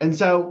 And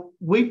so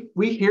we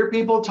hear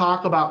people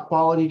talk about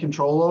quality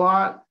control a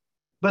lot,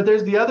 but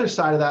there's the other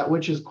side of that,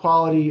 which is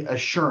quality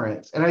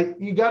assurance. And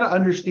you got to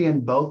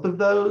understand both of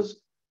those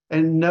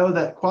and know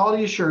that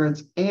quality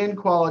assurance and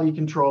quality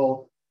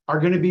control are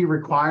going to be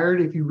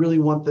required if you really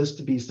want this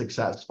to be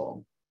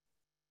successful.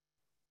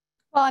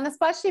 Well, and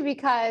especially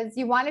because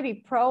you want to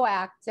be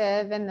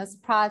proactive in this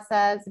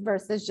process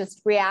versus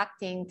just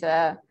reacting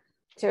to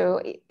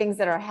things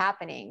that are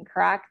happening,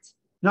 correct?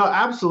 No,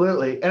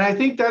 absolutely. And I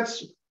think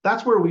that's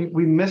where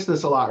we miss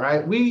this a lot,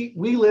 right? We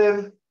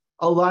live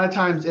a lot of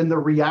times in the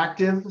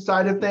reactive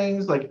side of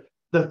things, like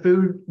the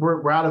food,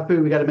 we're out of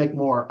food, we got to make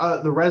more.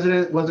 The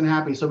resident wasn't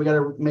happy, so we got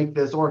to make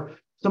this, or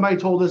somebody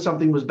told us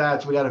something was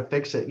bad, so we got to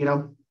fix it.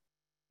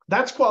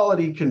 That's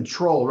quality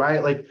control,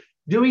 right? Like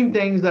doing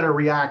things that are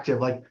reactive,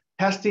 like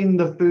testing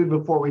the food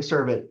before we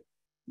serve it.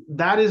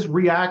 That is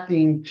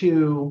reacting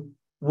to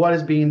what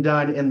is being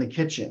done in the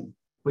kitchen.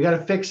 We got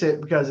to fix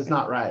it because it's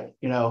not right,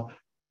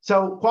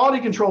 So quality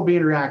control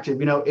being reactive,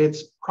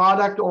 it's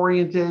product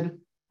oriented.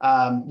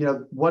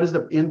 What does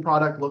the end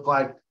product look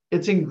like?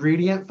 It's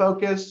ingredient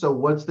focused. So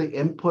what's the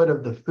input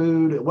of the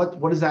food?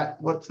 What's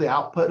the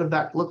output of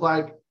that look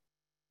like?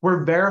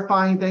 We're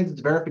verifying things.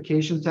 It's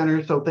verification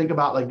center. So think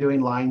about like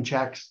doing line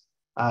checks,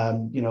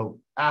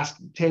 ask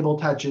table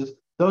touches.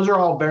 Those are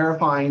all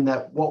verifying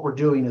that what we're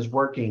doing is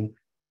working,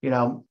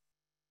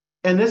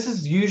 and this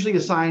is usually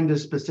assigned to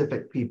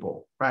specific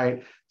people,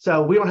 right?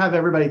 So we don't have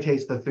everybody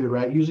taste the food,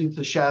 right? Usually it's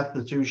the chef,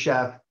 the sous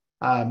chef,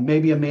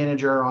 maybe a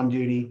manager on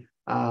duty,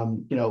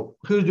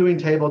 who's doing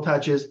table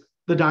touches,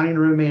 the dining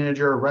room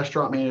manager,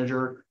 restaurant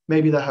manager,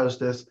 maybe the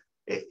hostess.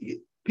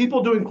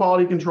 People doing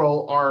quality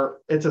control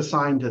it's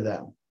assigned to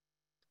them.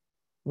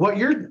 What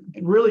you're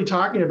really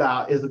talking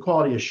about is the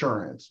quality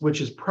assurance, which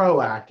is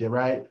proactive,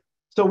 right?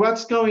 So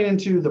what's going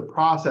into the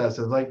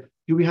processes? Like,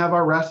 do we have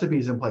our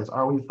recipes in place?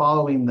 Are we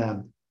following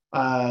them?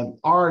 Are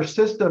our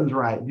systems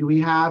right? Do we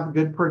have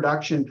good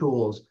production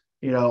tools?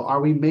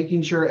 Are we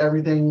making sure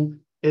everything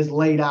is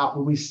laid out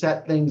when we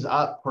set things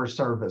up for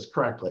service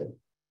correctly?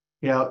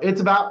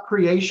 It's about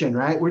creation,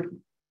 right?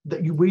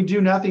 We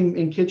do nothing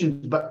in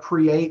kitchens but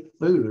create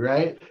food,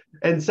 right?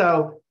 And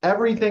so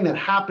everything that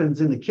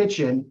happens in the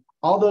kitchen,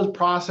 all those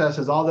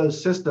processes, all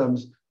those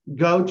systems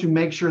go to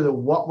make sure that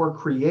what we're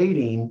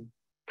creating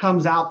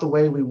comes out the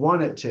way we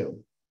want it to.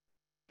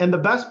 And the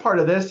best part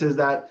of this is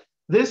that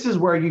this is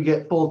where you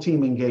get full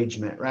team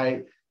engagement,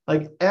 right?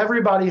 Like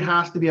everybody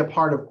has to be a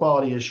part of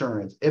quality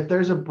assurance. If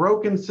there's a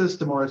broken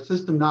system or a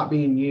system not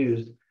being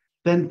used,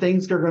 then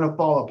things are going to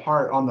fall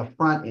apart on the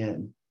front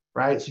end,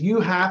 right? So you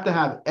have to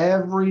have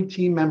every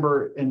team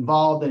member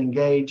involved and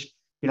engaged.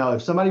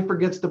 If somebody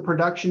forgets the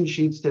production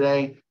sheets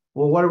today,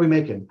 well, what are we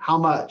making? How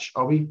much?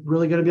 Are we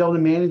really going to be able to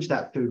manage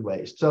that food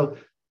waste? So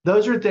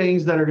those are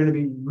things that are going to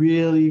be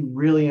really,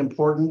 really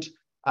important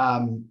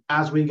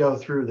as we go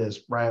through this,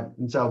 right?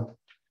 And so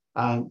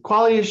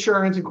quality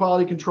assurance and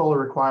quality control are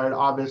required,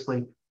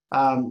 obviously.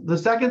 The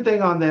second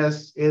thing on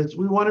this is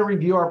we want to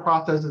review our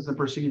processes and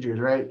procedures,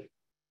 right?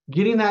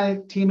 Getting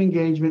that team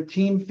engagement,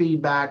 team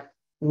feedback.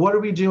 What are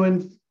we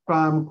doing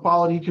from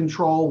quality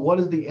control? What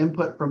does the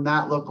input from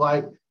that look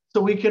like?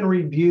 So we can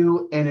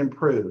review and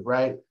improve,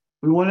 right?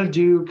 We want to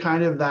do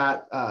kind of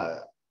that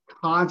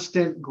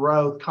constant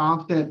growth,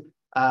 constant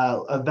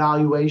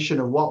evaluation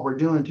of what we're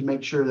doing to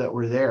make sure that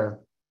we're there.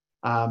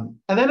 And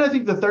then I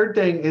think the third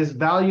thing is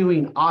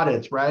valuing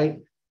audits, right?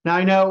 Now,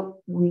 I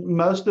know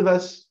most of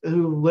us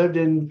who lived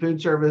in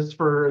food service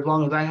for as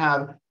long as I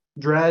have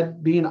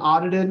dread being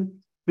audited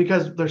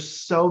because there's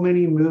so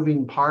many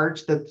moving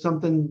parts that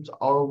something's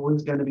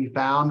always going to be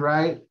found,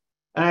 right?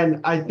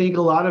 And I think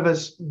a lot of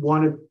us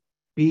want to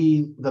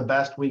be the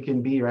best we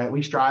can be, right?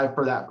 We strive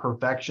for that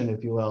perfection,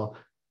 if you will.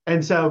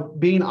 And so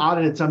being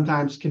audited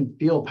sometimes can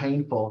feel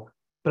painful.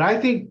 But I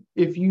think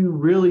if you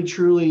really,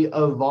 truly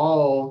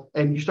evolve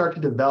and you start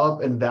to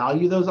develop and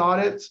value those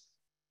audits,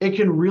 it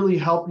can really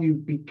help you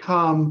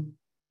become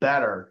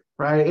better,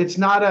 right? It's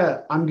not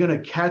I'm going to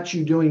catch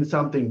you doing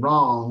something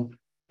wrong.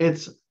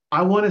 It's,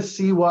 I want to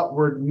see what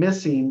we're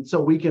missing so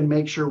we can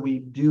make sure we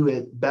do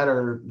it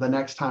better the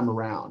next time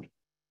around.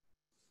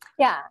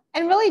 Yeah.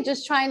 And really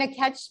just trying to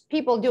catch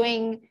people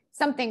doing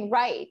something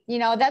right.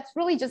 That's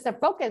really just a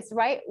focus,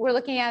 right? We're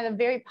looking at a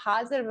very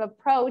positive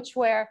approach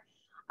where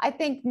I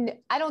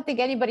don't think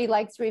anybody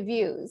likes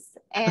reviews.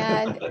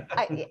 And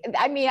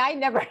I mean, I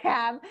never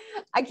have.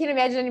 I can't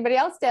imagine anybody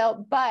else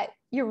still, but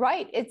you're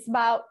right. It's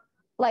about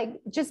like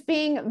just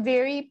being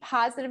very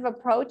positive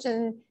approach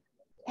and,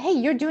 hey,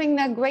 you're doing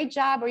a great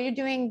job, or you're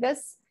doing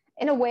this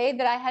in a way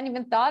that I hadn't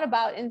even thought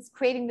about, and it's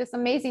creating this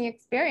amazing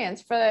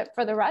experience for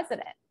the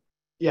resident.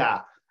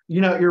 Yeah,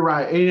 you're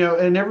right.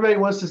 And everybody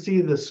wants to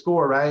see the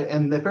score, right?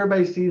 And if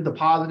everybody sees the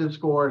positive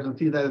scores and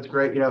see that it's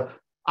great,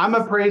 I'm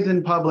a praise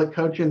in public,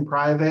 coach in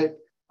private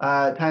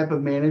type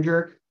of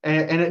manager.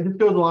 And it just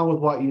goes along with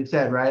what you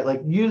said, right?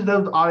 Like use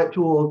those audit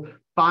tools,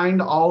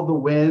 find all the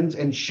wins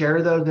and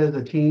share those as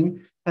a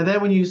team. And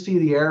then when you see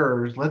the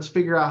errors, let's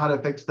figure out how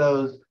to fix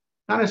those,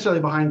 not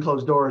necessarily behind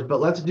closed doors, but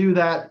let's do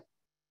that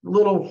a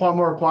little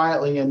more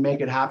quietly and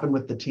make it happen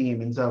with the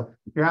team. And so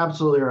you're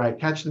absolutely right.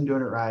 Catch them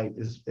doing it right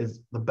is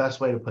the best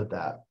way to put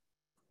that.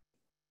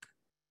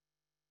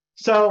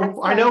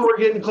 So I know we're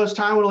getting close to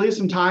time. We'll leave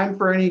some time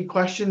for any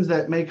questions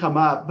that may come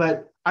up,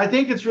 but I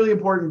think it's really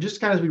important,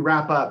 just kind of as we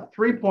wrap up,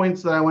 3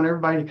 points that I want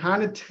everybody to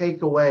kind of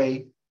take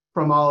away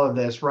from all of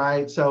this,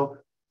 right? So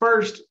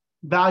first,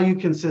 value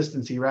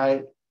consistency,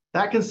 right?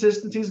 That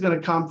consistency is going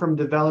to come from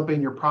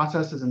developing your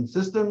processes and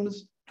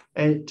systems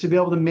and to be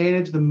able to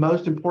manage the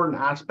most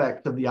important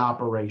aspects of the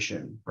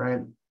operation, right?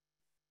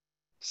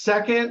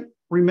 Second,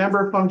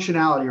 remember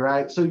functionality,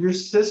 right? So your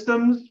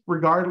systems,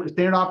 regardless,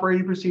 standard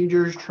operating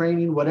procedures,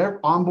 training, whatever,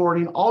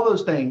 onboarding, all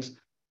those things,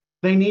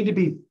 they need to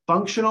be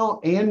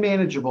functional and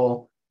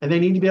manageable, and they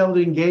need to be able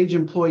to engage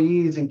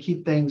employees and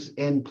keep things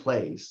in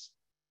place.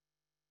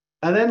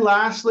 And then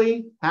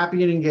lastly,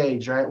 happy and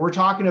engaged, right? We're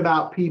talking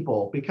about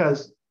people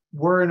because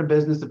we're in a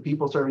business of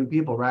people serving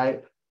people,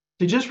 right?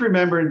 So just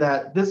remember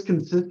that this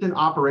consistent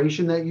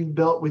operation that you've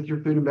built with your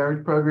food and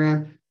beverage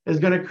program is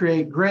going to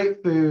create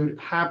great food,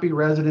 happy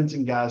residents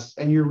and guests,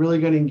 and you're really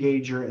going to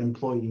engage your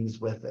employees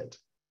with it.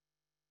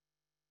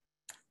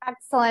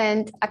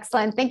 Excellent.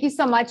 Excellent. Thank you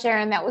so much,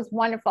 Aaron. That was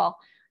wonderful.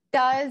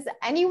 Does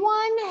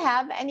anyone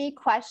have any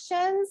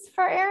questions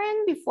for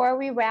Aaron before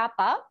we wrap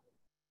up?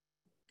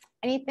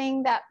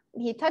 Anything that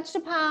he touched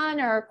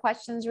upon or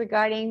questions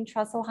regarding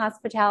Trestle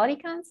Hospitality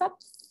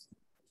Concepts?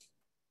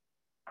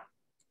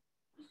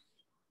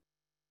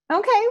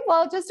 Okay,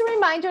 well, just a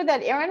reminder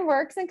that Aaron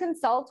works and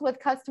consults with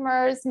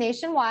customers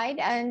nationwide,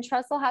 and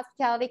Trestle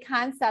Hospitality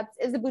Concepts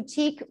is a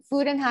boutique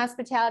food and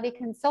hospitality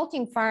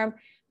consulting firm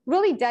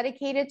really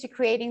dedicated to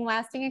creating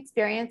lasting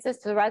experiences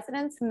to the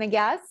residents and the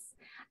guests,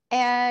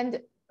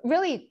 and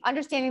really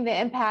understanding the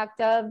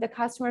impact of the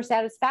customer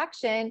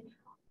satisfaction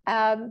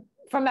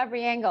from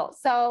every angle.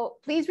 So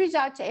please reach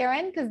out to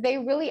Aaron because they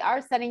really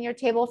are setting your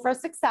table for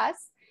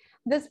success.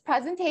 This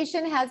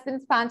presentation has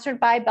been sponsored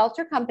by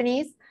Boelter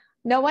Companies.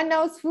 No one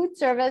knows food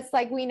service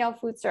like we know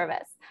food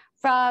service.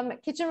 From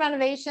kitchen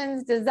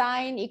renovations,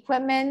 design,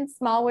 equipment,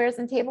 small wares,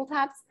 and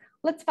tabletops,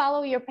 Let's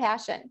follow your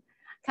passion.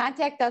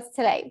 Contact us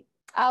today.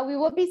 We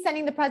will be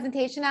sending the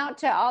presentation out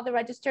to all the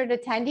registered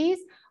attendees,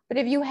 but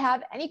if you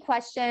have any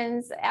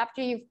questions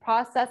after you've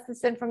processed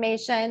this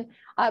information,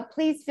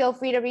 please feel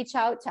free to reach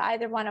out to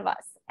either one of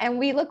us. And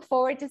we look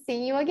forward to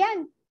seeing you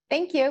again.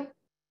 Thank you.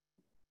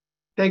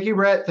 Thank you,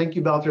 Brett. Thank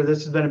you, Boelter.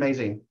 This has been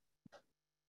amazing.